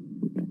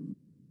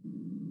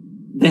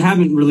 They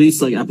haven't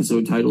released like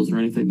episode titles or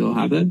anything, though,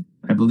 have they?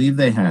 I believe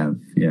they have,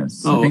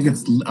 yes. Oh, I think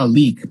it's a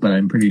leak, but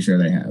I'm pretty sure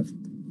they have.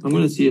 I'm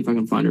going to see if I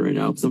can find it right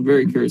now, because I'm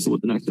very curious of what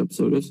the next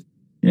episode is.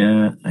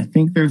 Yeah, I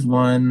think there's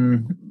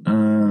one.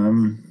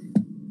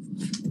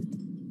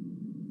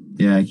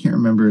 Yeah, I can't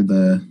remember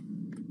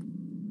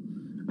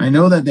I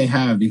know that they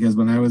have, because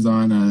when I was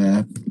on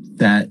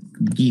that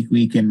Geek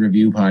Week in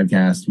Review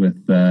podcast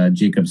with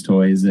Jacob's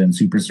Toys and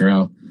Super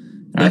Sorrel,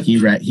 he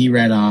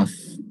read off.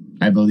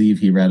 I believe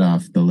he read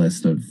off the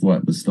list of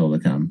what was still to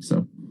come.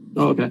 So.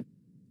 Oh, okay.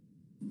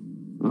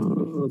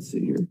 Let's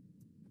see here.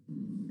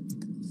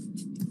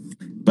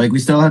 Like, we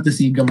still have to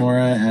see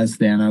Gamora as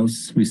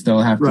Thanos. We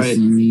still have to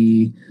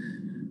see.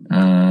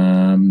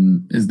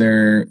 Is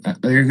there?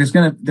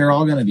 They're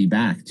all gonna be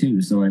back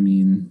too. So I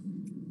mean.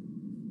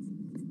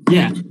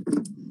 Yeah.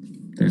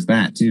 There's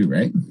that too,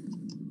 right?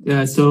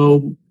 Yeah.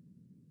 So,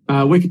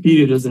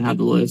 Wikipedia doesn't have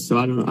the list, so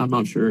I'm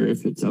not sure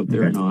if it's out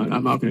there or not.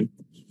 I'm not going to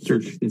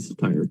search this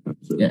entire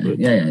episode.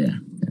 Yeah.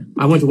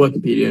 I went to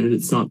Wikipedia and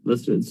it's not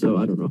listed, so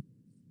I don't know.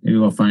 Maybe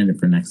we'll find it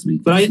for next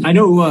week. But I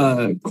know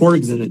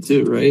Korg's in it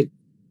too, right?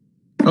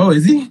 Oh,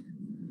 is he?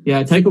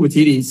 Yeah, Taika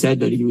Waititi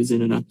said that he was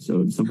in an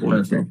episode at some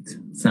point. Perfect.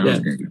 So.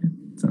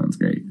 Sounds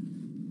great.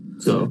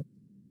 So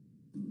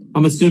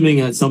I'm assuming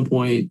at some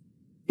point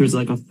there's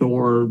like a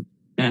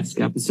Thor-esque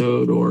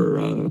episode, or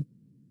I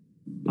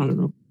don't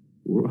know,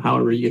 or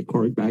however you get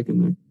Korg back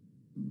in there.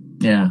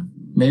 Yeah.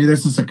 Maybe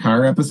there's a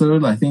Sakaar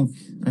episode. I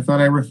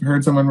thought I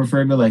heard someone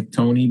refer to like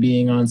Tony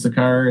being on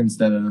Sakaar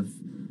instead of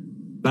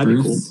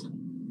That'd Bruce. Be cool.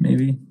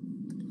 Maybe.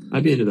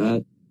 I'd be into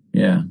that.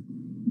 Yeah.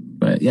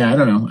 But yeah, I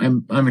don't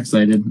know. I'm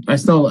excited. Like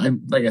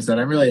I said,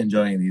 I'm really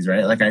enjoying these,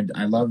 right? Like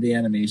I love the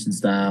animation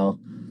style.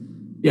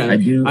 Yeah, I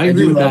agree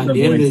with that.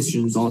 The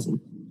animation is awesome.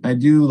 I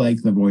do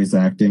like the voice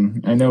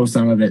acting. I know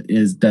some of it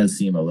does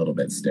seem a little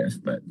bit stiff,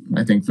 but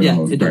I think for the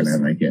most part I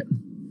like it.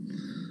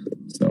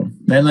 So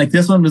then, like,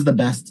 this one was the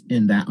best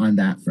on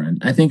that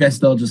front. I think I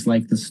still just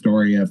like the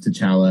story of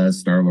T'Challa,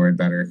 Star-Lord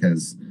better,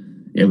 because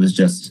it was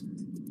just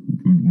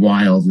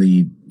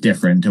wildly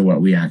different to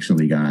what we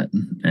actually got.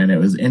 And it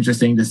was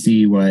interesting to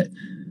see what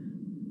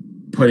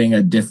putting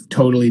a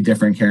totally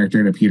different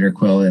character to Peter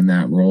Quill in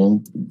that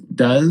role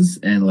does,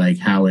 and like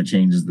how it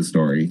changes the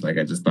story. Like,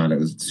 I just thought it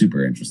was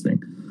super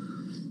interesting.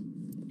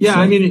 Yeah, So-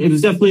 I mean, it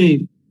was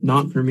definitely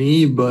not for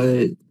me,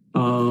 but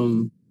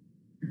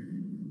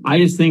I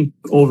just think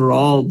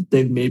overall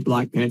they've made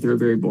Black Panther a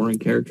very boring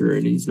character,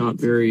 and he's not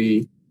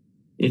very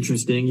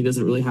interesting. He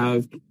doesn't really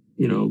have,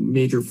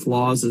 major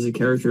flaws as a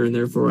character, and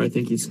therefore I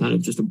think he's kind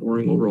of just a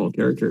boring overall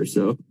character.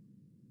 So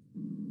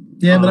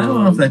Yeah, but I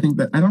don't know if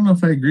I don't know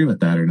if I agree with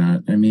that or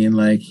not. I mean,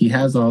 like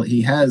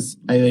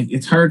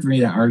it's hard for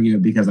me to argue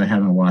it because I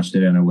haven't watched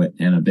it in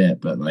a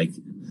bit, but like,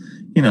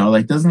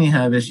 doesn't he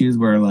have issues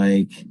where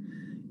like,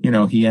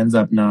 he ends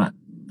up not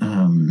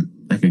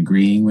like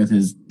agreeing with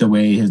the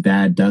way his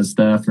dad does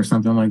stuff or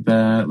something like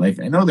that? Like,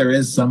 I know there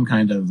is some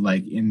kind of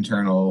like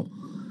internal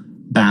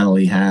battle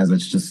he has.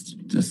 It's just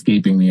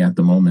escaping me at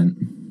the moment.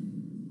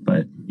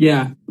 But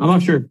yeah, I'm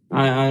not sure.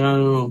 I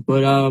don't know,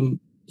 but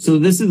so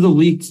this is the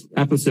leaked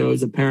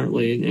episodes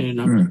apparently,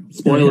 and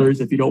spoilers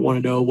if you don't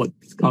want to know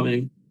what's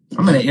coming.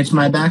 I'm gonna itch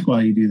my back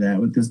while you do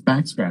that with this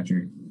back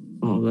scratcher.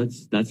 Oh,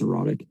 that's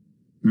erotic.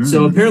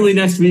 So apparently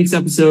next week's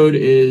episode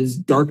is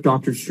Dark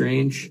Doctor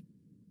Strange.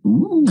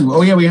 Ooh.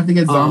 Oh yeah, we have to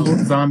get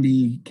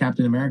zombie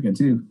Captain America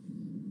too.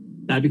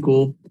 That'd be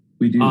cool.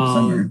 We do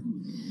somewhere.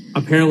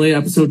 Apparently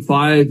episode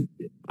 5.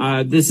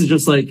 This is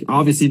just like,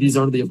 obviously these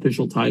aren't the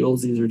official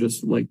titles. These are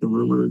just like the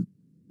rumored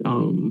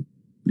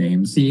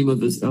names, theme of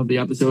the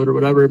episode or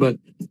whatever. But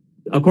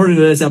according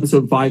to this,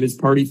 episode 5 is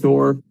Party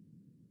Thor.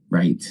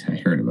 Right, I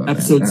heard about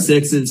episode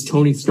 6 is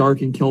Tony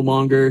Stark and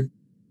Killmonger.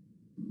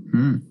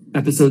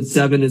 Episode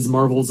 7 is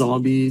Marvel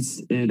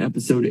Zombies, and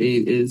episode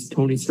 8 is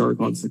Tony Stark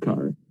on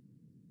Sakaar.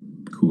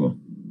 Cool.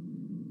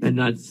 And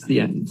that's the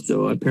end.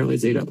 So apparently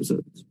it's 8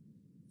 episodes.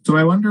 So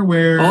I wonder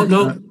where. Oh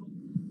no,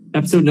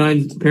 episode 9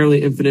 is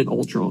apparently Infinite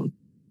Ultron.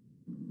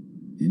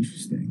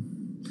 Interesting.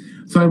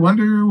 So I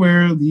wonder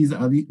where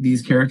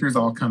these characters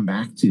all come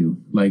back to.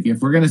 Like,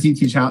 if we're gonna see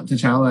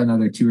T'Challa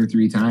another 2 or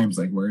 3 times,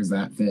 like, where does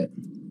that fit?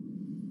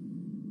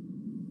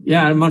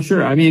 Yeah, I'm not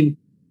sure. I mean,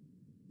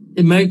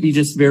 it might be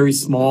just very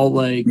small,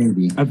 like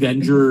Maybe.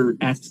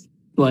 Avenger-esque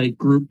like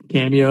group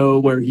cameo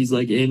where he's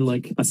like in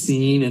like a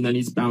scene and then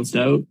he's bounced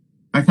out.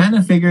 I kind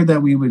of figured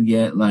that we would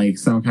get like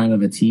some kind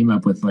of a team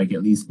up with like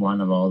at least one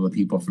of all the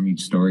people from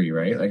each story,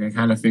 right? Like, I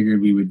kind of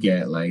figured we would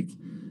get like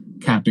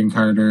Captain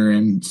Carter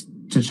and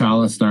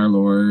T'Challa,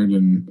 Star-Lord,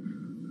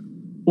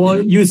 and.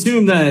 Well, you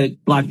assume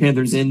that Black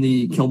Panther's in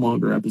the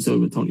Killmonger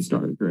episode with Tony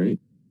Stark, right?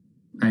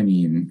 I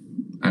mean,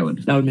 that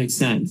would make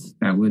sense.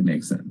 That would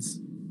make sense.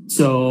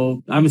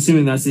 So I'm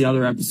assuming that's the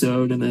other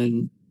episode, and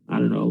then I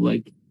don't know,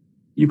 like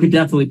you could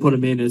definitely put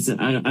him in as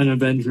an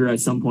Avenger at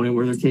some point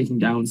where they're taking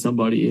down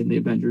somebody and the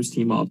Avengers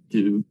team up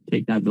to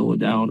take that villain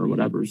down or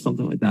whatever,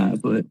 something like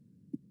that. But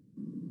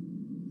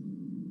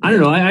I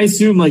don't know. I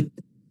assume like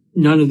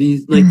none of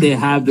these, like they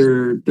have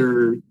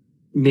their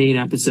main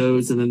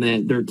episodes and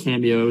then their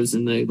cameos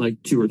and they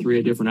like 2 or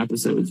 3 different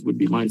episodes would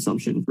be my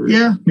assumption for.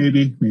 Yeah,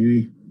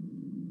 maybe.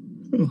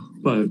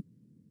 But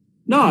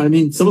no, I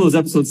mean, some of those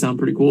episodes sound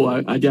pretty cool.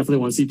 I definitely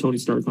want to see Tony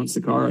Stark on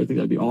Sakaar. I think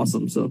that'd be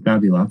awesome. So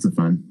that'd be lots of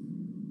fun.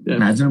 Yeah.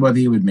 Imagine what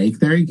he would make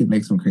there. He could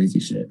make some crazy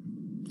shit.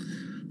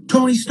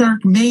 Tony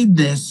Stark made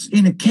this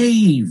in a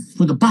cave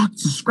with a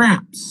box of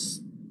scraps.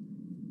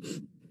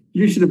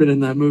 You should have been in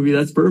that movie.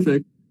 That's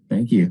perfect.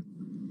 Thank you.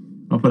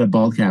 I'll put a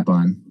bald cap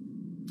on.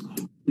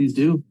 Please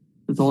do.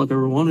 That's all I've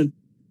ever wanted.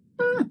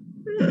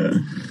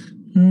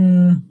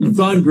 It's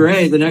gone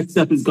gray. The next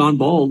step is gone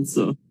bald.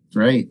 So that's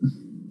right.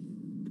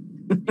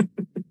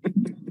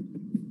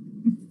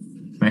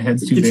 My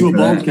head's too get big you a for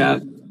bald that.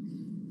 cap.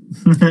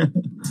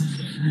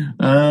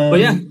 But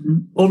yeah,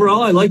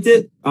 overall I liked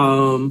it.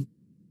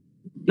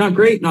 Not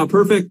great, not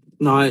perfect,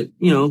 not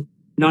not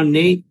an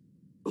 8,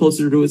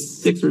 closer to a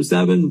 6 or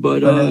 7.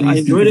 But I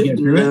enjoyed it.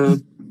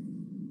 And,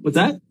 what's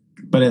that?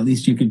 But at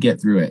least you could get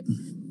through it.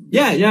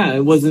 Yeah.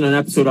 It wasn't an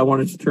episode I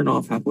wanted to turn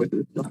off halfway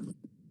through. So.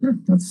 Yeah,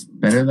 that's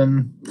better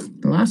than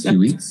the last few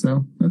weeks,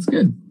 so that's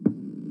good.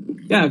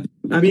 Yeah,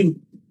 I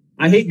mean,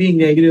 I hate being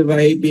negative. I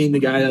hate being the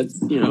guy that's,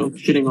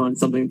 shitting on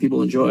something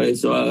people enjoy.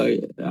 So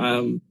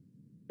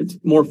it's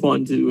more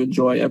fun to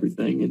enjoy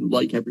everything and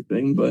like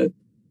everything, but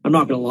I'm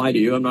not going to lie to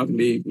you. I'm not going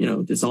to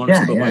be,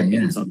 dishonest about my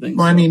opinion on something.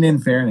 Well, so. I mean, in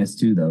fairness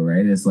too, though,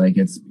 right? It's like,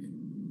 it's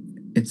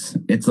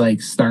like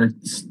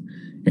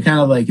it kind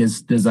of like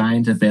is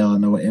designed to fail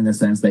in the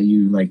sense that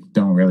you like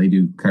don't really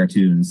do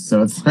cartoons.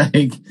 So it's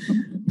like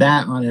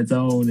that on its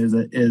own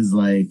is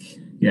like,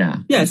 yeah.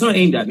 Yeah, it's not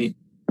aimed at me.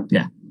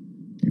 Yeah,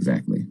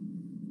 exactly.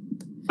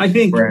 I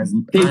think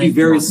they'd be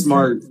very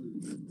smart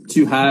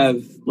to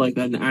have like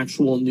an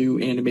actual new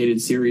animated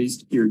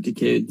series geared to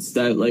kids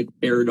that like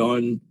aired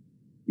on,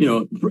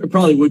 it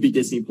probably would be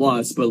Disney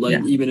Plus, but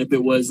like even if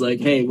it was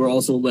like, hey, we're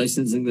also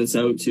licensing this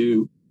out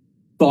to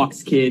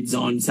Fox Kids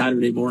on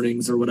Saturday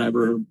mornings or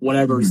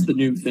whatever's the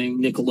new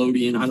thing,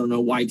 Nickelodeon, I don't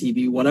know,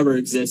 YTV, whatever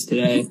exists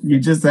today. You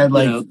just said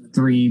like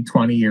 3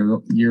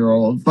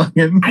 20-year-old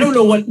fucking. I don't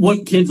know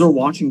what kids are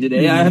watching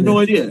today. I have no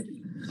idea.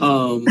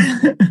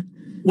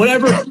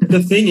 Whatever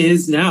the thing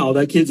is now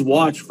that kids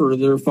watch for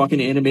their fucking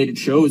animated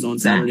shows on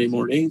Saturday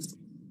mornings.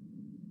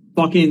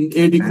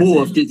 It'd be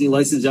cool if Disney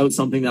licensed out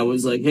something that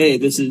was like, hey,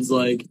 this is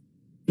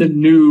the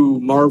new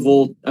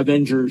Marvel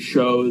Avengers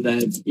show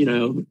that, you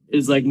know,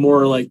 is like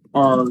more like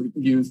our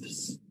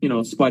youth's, you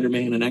know,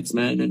 Spider-Man and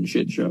X-Men and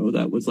shit show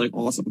that was like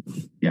awesome.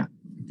 Yeah.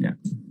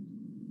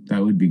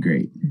 That would be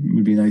great. It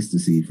would be nice to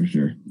see for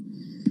sure.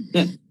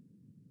 Yeah.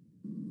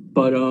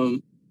 But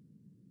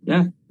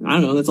yeah, I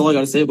don't know. That's all I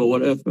got to say about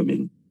What If. I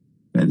mean,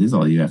 that is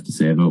all you have to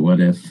say about What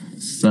If,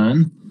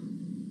 son.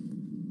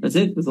 That's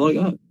it. That's all I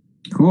got.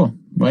 Cool.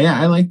 Well, yeah,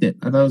 I liked it.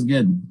 I thought it was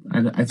good.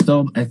 I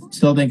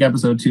still think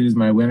episode 2 is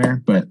my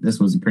winner, but this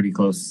was a pretty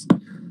close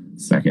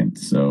second.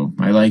 So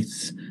I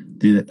liked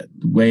the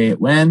way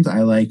it went.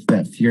 I liked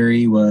that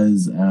Fury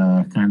was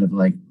kind of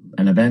like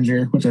an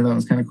Avenger, which I thought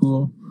was kind of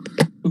cool.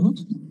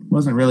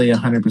 Wasn't really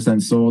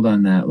 100% sold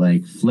on that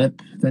like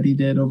flip that he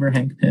did over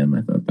Hank Pym.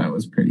 I thought that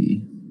was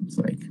pretty. It's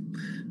like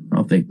I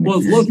don't think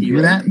it's Loki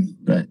do that,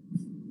 but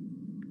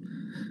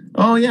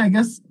oh yeah, I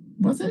guess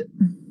was it?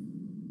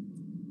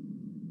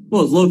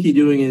 Well, it's Loki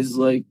doing his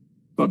like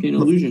fucking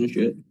illusion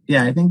shit.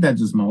 Yeah, I think that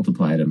just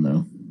multiplied him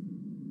though.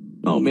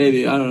 Oh,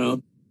 maybe. I don't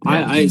know.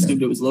 I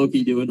assumed it was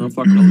Loki doing a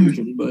fucking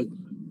illusion, but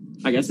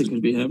I guess it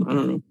could be him. I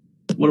don't know.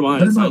 What am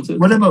I?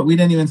 What about we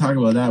didn't even talk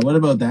about that? What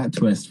about that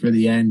twist for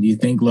the end? Do you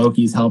think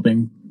Loki's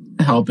helping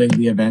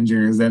the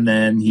Avengers and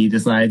then he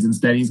decides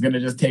instead he's gonna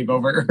just take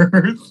over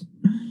Earth?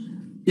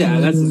 Yeah,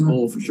 that's his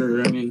goal for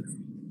sure. I mean,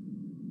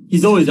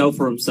 he's always out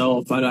for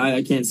himself.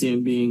 I can't see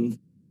him being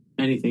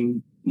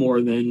anything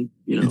more than,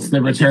 you know. It's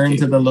the return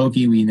to the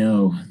Loki we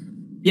know.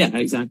 Yeah,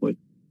 exactly.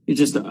 It's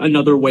just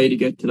another way to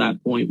get to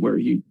that point where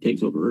he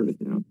takes over Earth,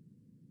 you know.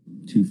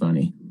 Too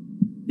funny.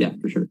 Yeah,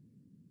 for sure.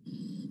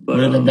 But,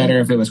 would have been better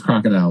if it was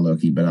Crocodile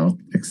Loki, but I'll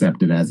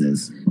accept it as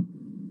is.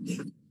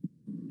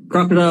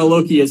 Crocodile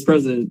Loki as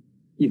president.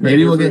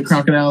 Maybe we'll get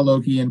Crocodile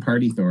Loki and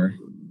Party Thor.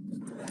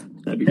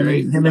 That'd be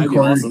great. Him and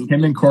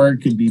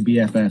Korg could be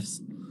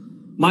BFFs.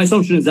 My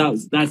assumption is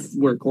that's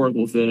where Korg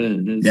will fit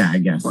in. Yeah, I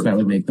guess that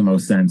would make the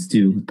most sense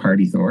too.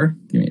 Party Thor.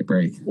 Give me a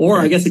break. Or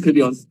I guess it could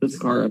be on this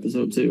car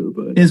episode too.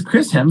 But is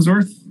Chris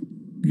Hemsworth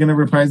gonna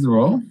reprise the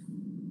role?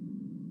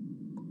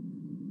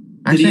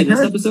 Did he in this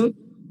episode?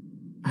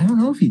 I don't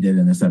know if he did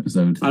in this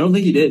episode. I don't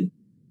think he did.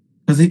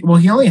 Because he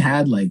only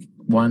had like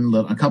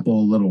a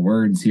couple little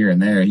words here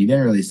and there. He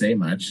didn't really say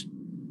much.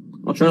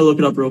 I'll try to look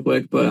it up real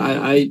quick, but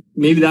I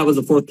maybe that was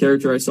the fourth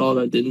character I saw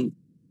that didn't.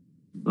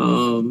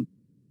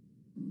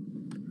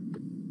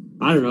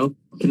 I don't know.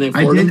 Can they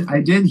afford him?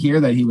 I did hear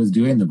that he was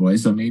doing the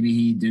voice, so maybe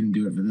he didn't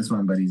do it for this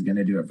one, but he's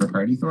gonna do it for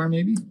Party Thor,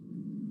 maybe.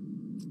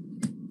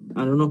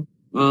 I don't know.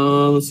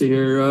 Let's see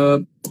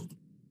here.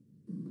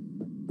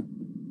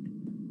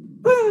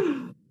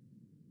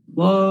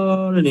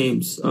 Lot of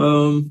names.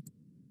 No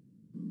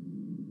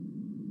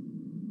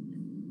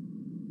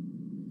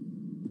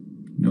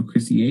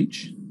Chrissy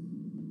H.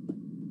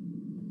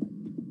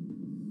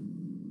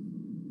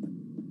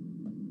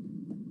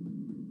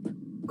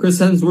 Chris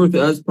Hemsworth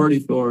as Party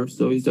Thor,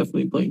 so he's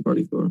definitely playing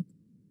Party Thor.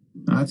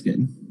 Oh, that's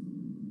good.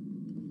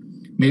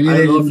 Maybe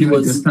they didn't do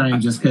it this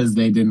time just because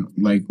they didn't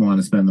like want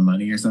to spend the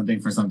money or something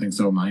for something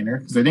so minor.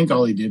 Because I think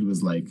all he did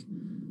was like,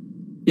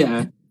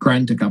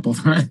 grunt a couple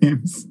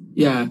times.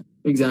 Yeah,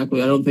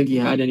 exactly. I don't think he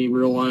had any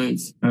real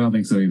lines. I don't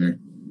think so either.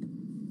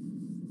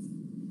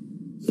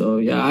 So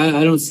yeah,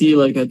 I don't see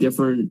like a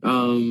different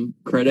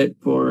credit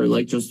for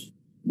like just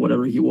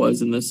whatever he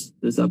was in this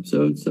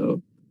episode.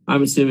 So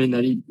I'm assuming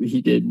that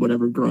he did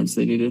whatever grunts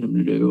they needed him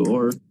to do,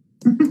 or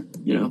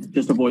you know,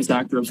 just a voice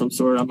actor of some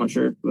sort. I'm not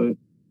sure, but it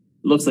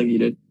looks like he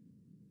did.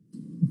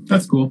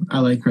 That's cool. I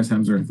like Chris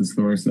Hemsworth as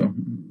Thor, so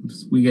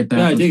we get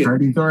that with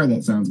Party Thor.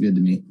 That sounds good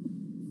to me.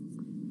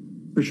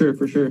 For sure.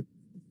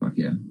 Fuck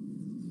yeah.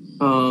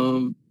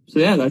 So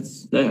yeah, I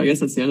guess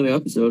that's the end of the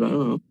episode. I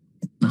don't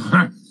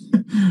know.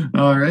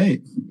 All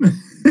right.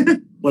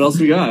 What else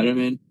we got? I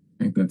mean,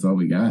 I think that's all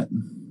we got.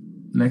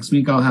 Next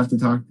week I'll have to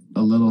talk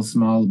a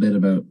small bit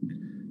about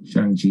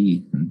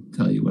Shang-Chi and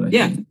tell you what I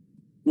think.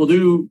 We'll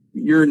do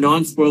your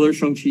non-spoiler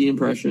Shang-Chi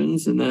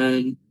impressions, and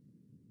then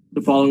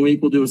the following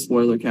week we'll do a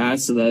spoiler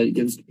cast so that it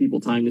gives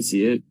people time to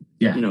see it.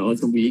 Yeah. You know,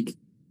 it's a week.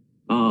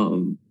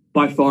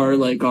 By far,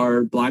 like,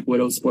 our Black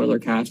Widow spoiler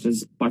cast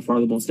is by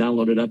far the most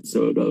downloaded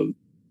episode of...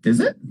 Is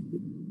it?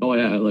 Oh,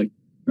 yeah, like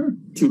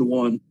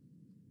 2-1.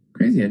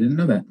 Crazy, I didn't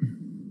know that.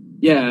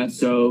 Yeah,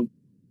 so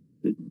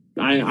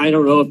I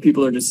don't know if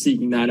people are just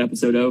seeking that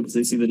episode out because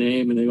they see the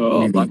name and they go,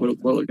 oh, Black Widow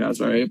spoiler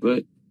cast, all right?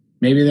 But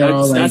maybe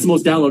that's the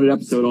most downloaded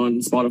episode on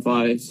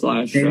Spotify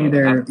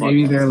 /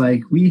 maybe they're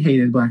like, we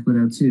hated Black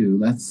Widow too.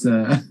 Let's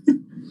Well,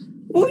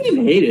 we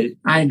didn't hate it.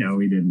 I know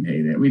we didn't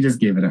hate it. We just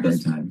gave it a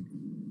hard time.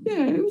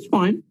 Yeah, it was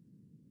fine.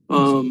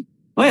 Oh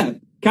yeah,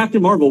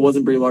 Captain Marvel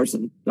wasn't Brie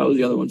Larson. That was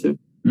the other one too.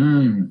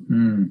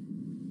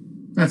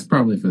 That's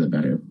probably for the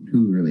better.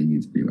 Who really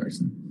needs Brie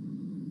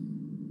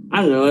Larson?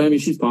 I don't know. I mean,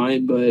 she's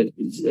fine, but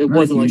it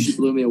wasn't like she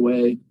blew me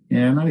away.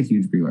 Yeah, I'm not a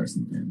huge Brie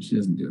Larson fan. She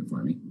doesn't do it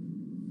for me.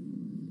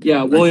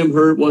 Yeah, William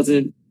Hurt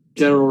wasn't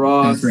General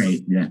Ross. That's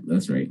right. Yeah,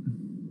 that's right.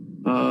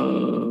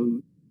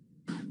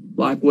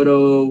 Black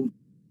Widow.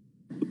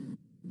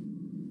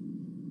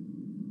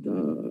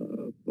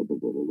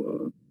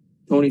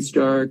 Tony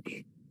Stark.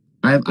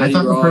 I Benny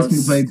thought the Ross. person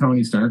who played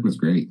Tony Stark was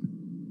great.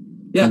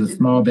 Yeah. For the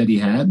small bit he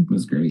had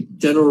was great.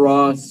 General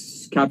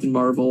Ross, Captain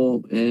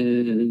Marvel,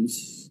 and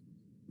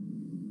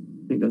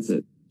I think that's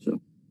it. So,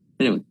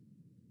 anyway.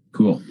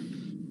 Cool.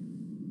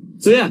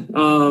 So, yeah.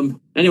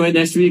 Anyway,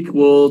 next week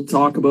we'll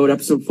talk about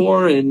episode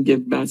 4 and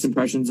give Matt's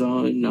impressions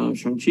on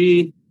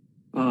Shang-Chi.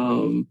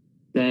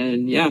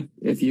 Then, yeah,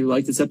 if you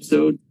like this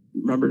episode,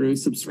 remember to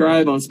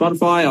subscribe on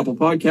Spotify, Apple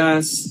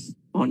Podcasts,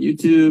 on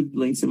YouTube,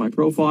 links in my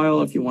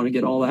profile if you want to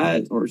get all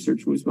that, or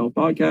search Moose Milk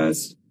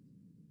Podcast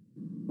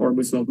or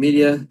Moose Milk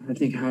Media. I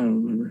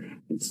don't remember.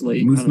 It's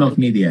late. Moose Milk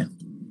Media.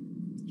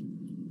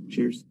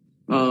 Cheers.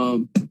 Yeah,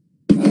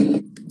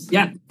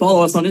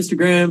 follow us on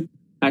Instagram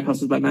at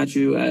Hustles by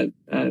Matthew at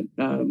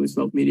Moose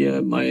Milk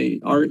Media. Our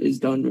art is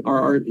done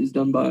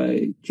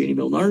by Janie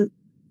Milne Art.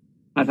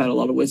 I've had a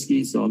lot of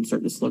whiskey, so I'm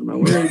starting to slur my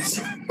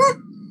words.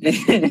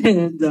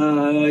 And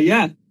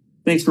yeah,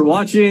 thanks for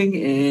watching,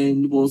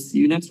 and we'll see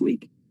you next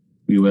week.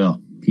 We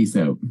will. Peace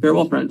out.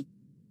 Farewell, friend.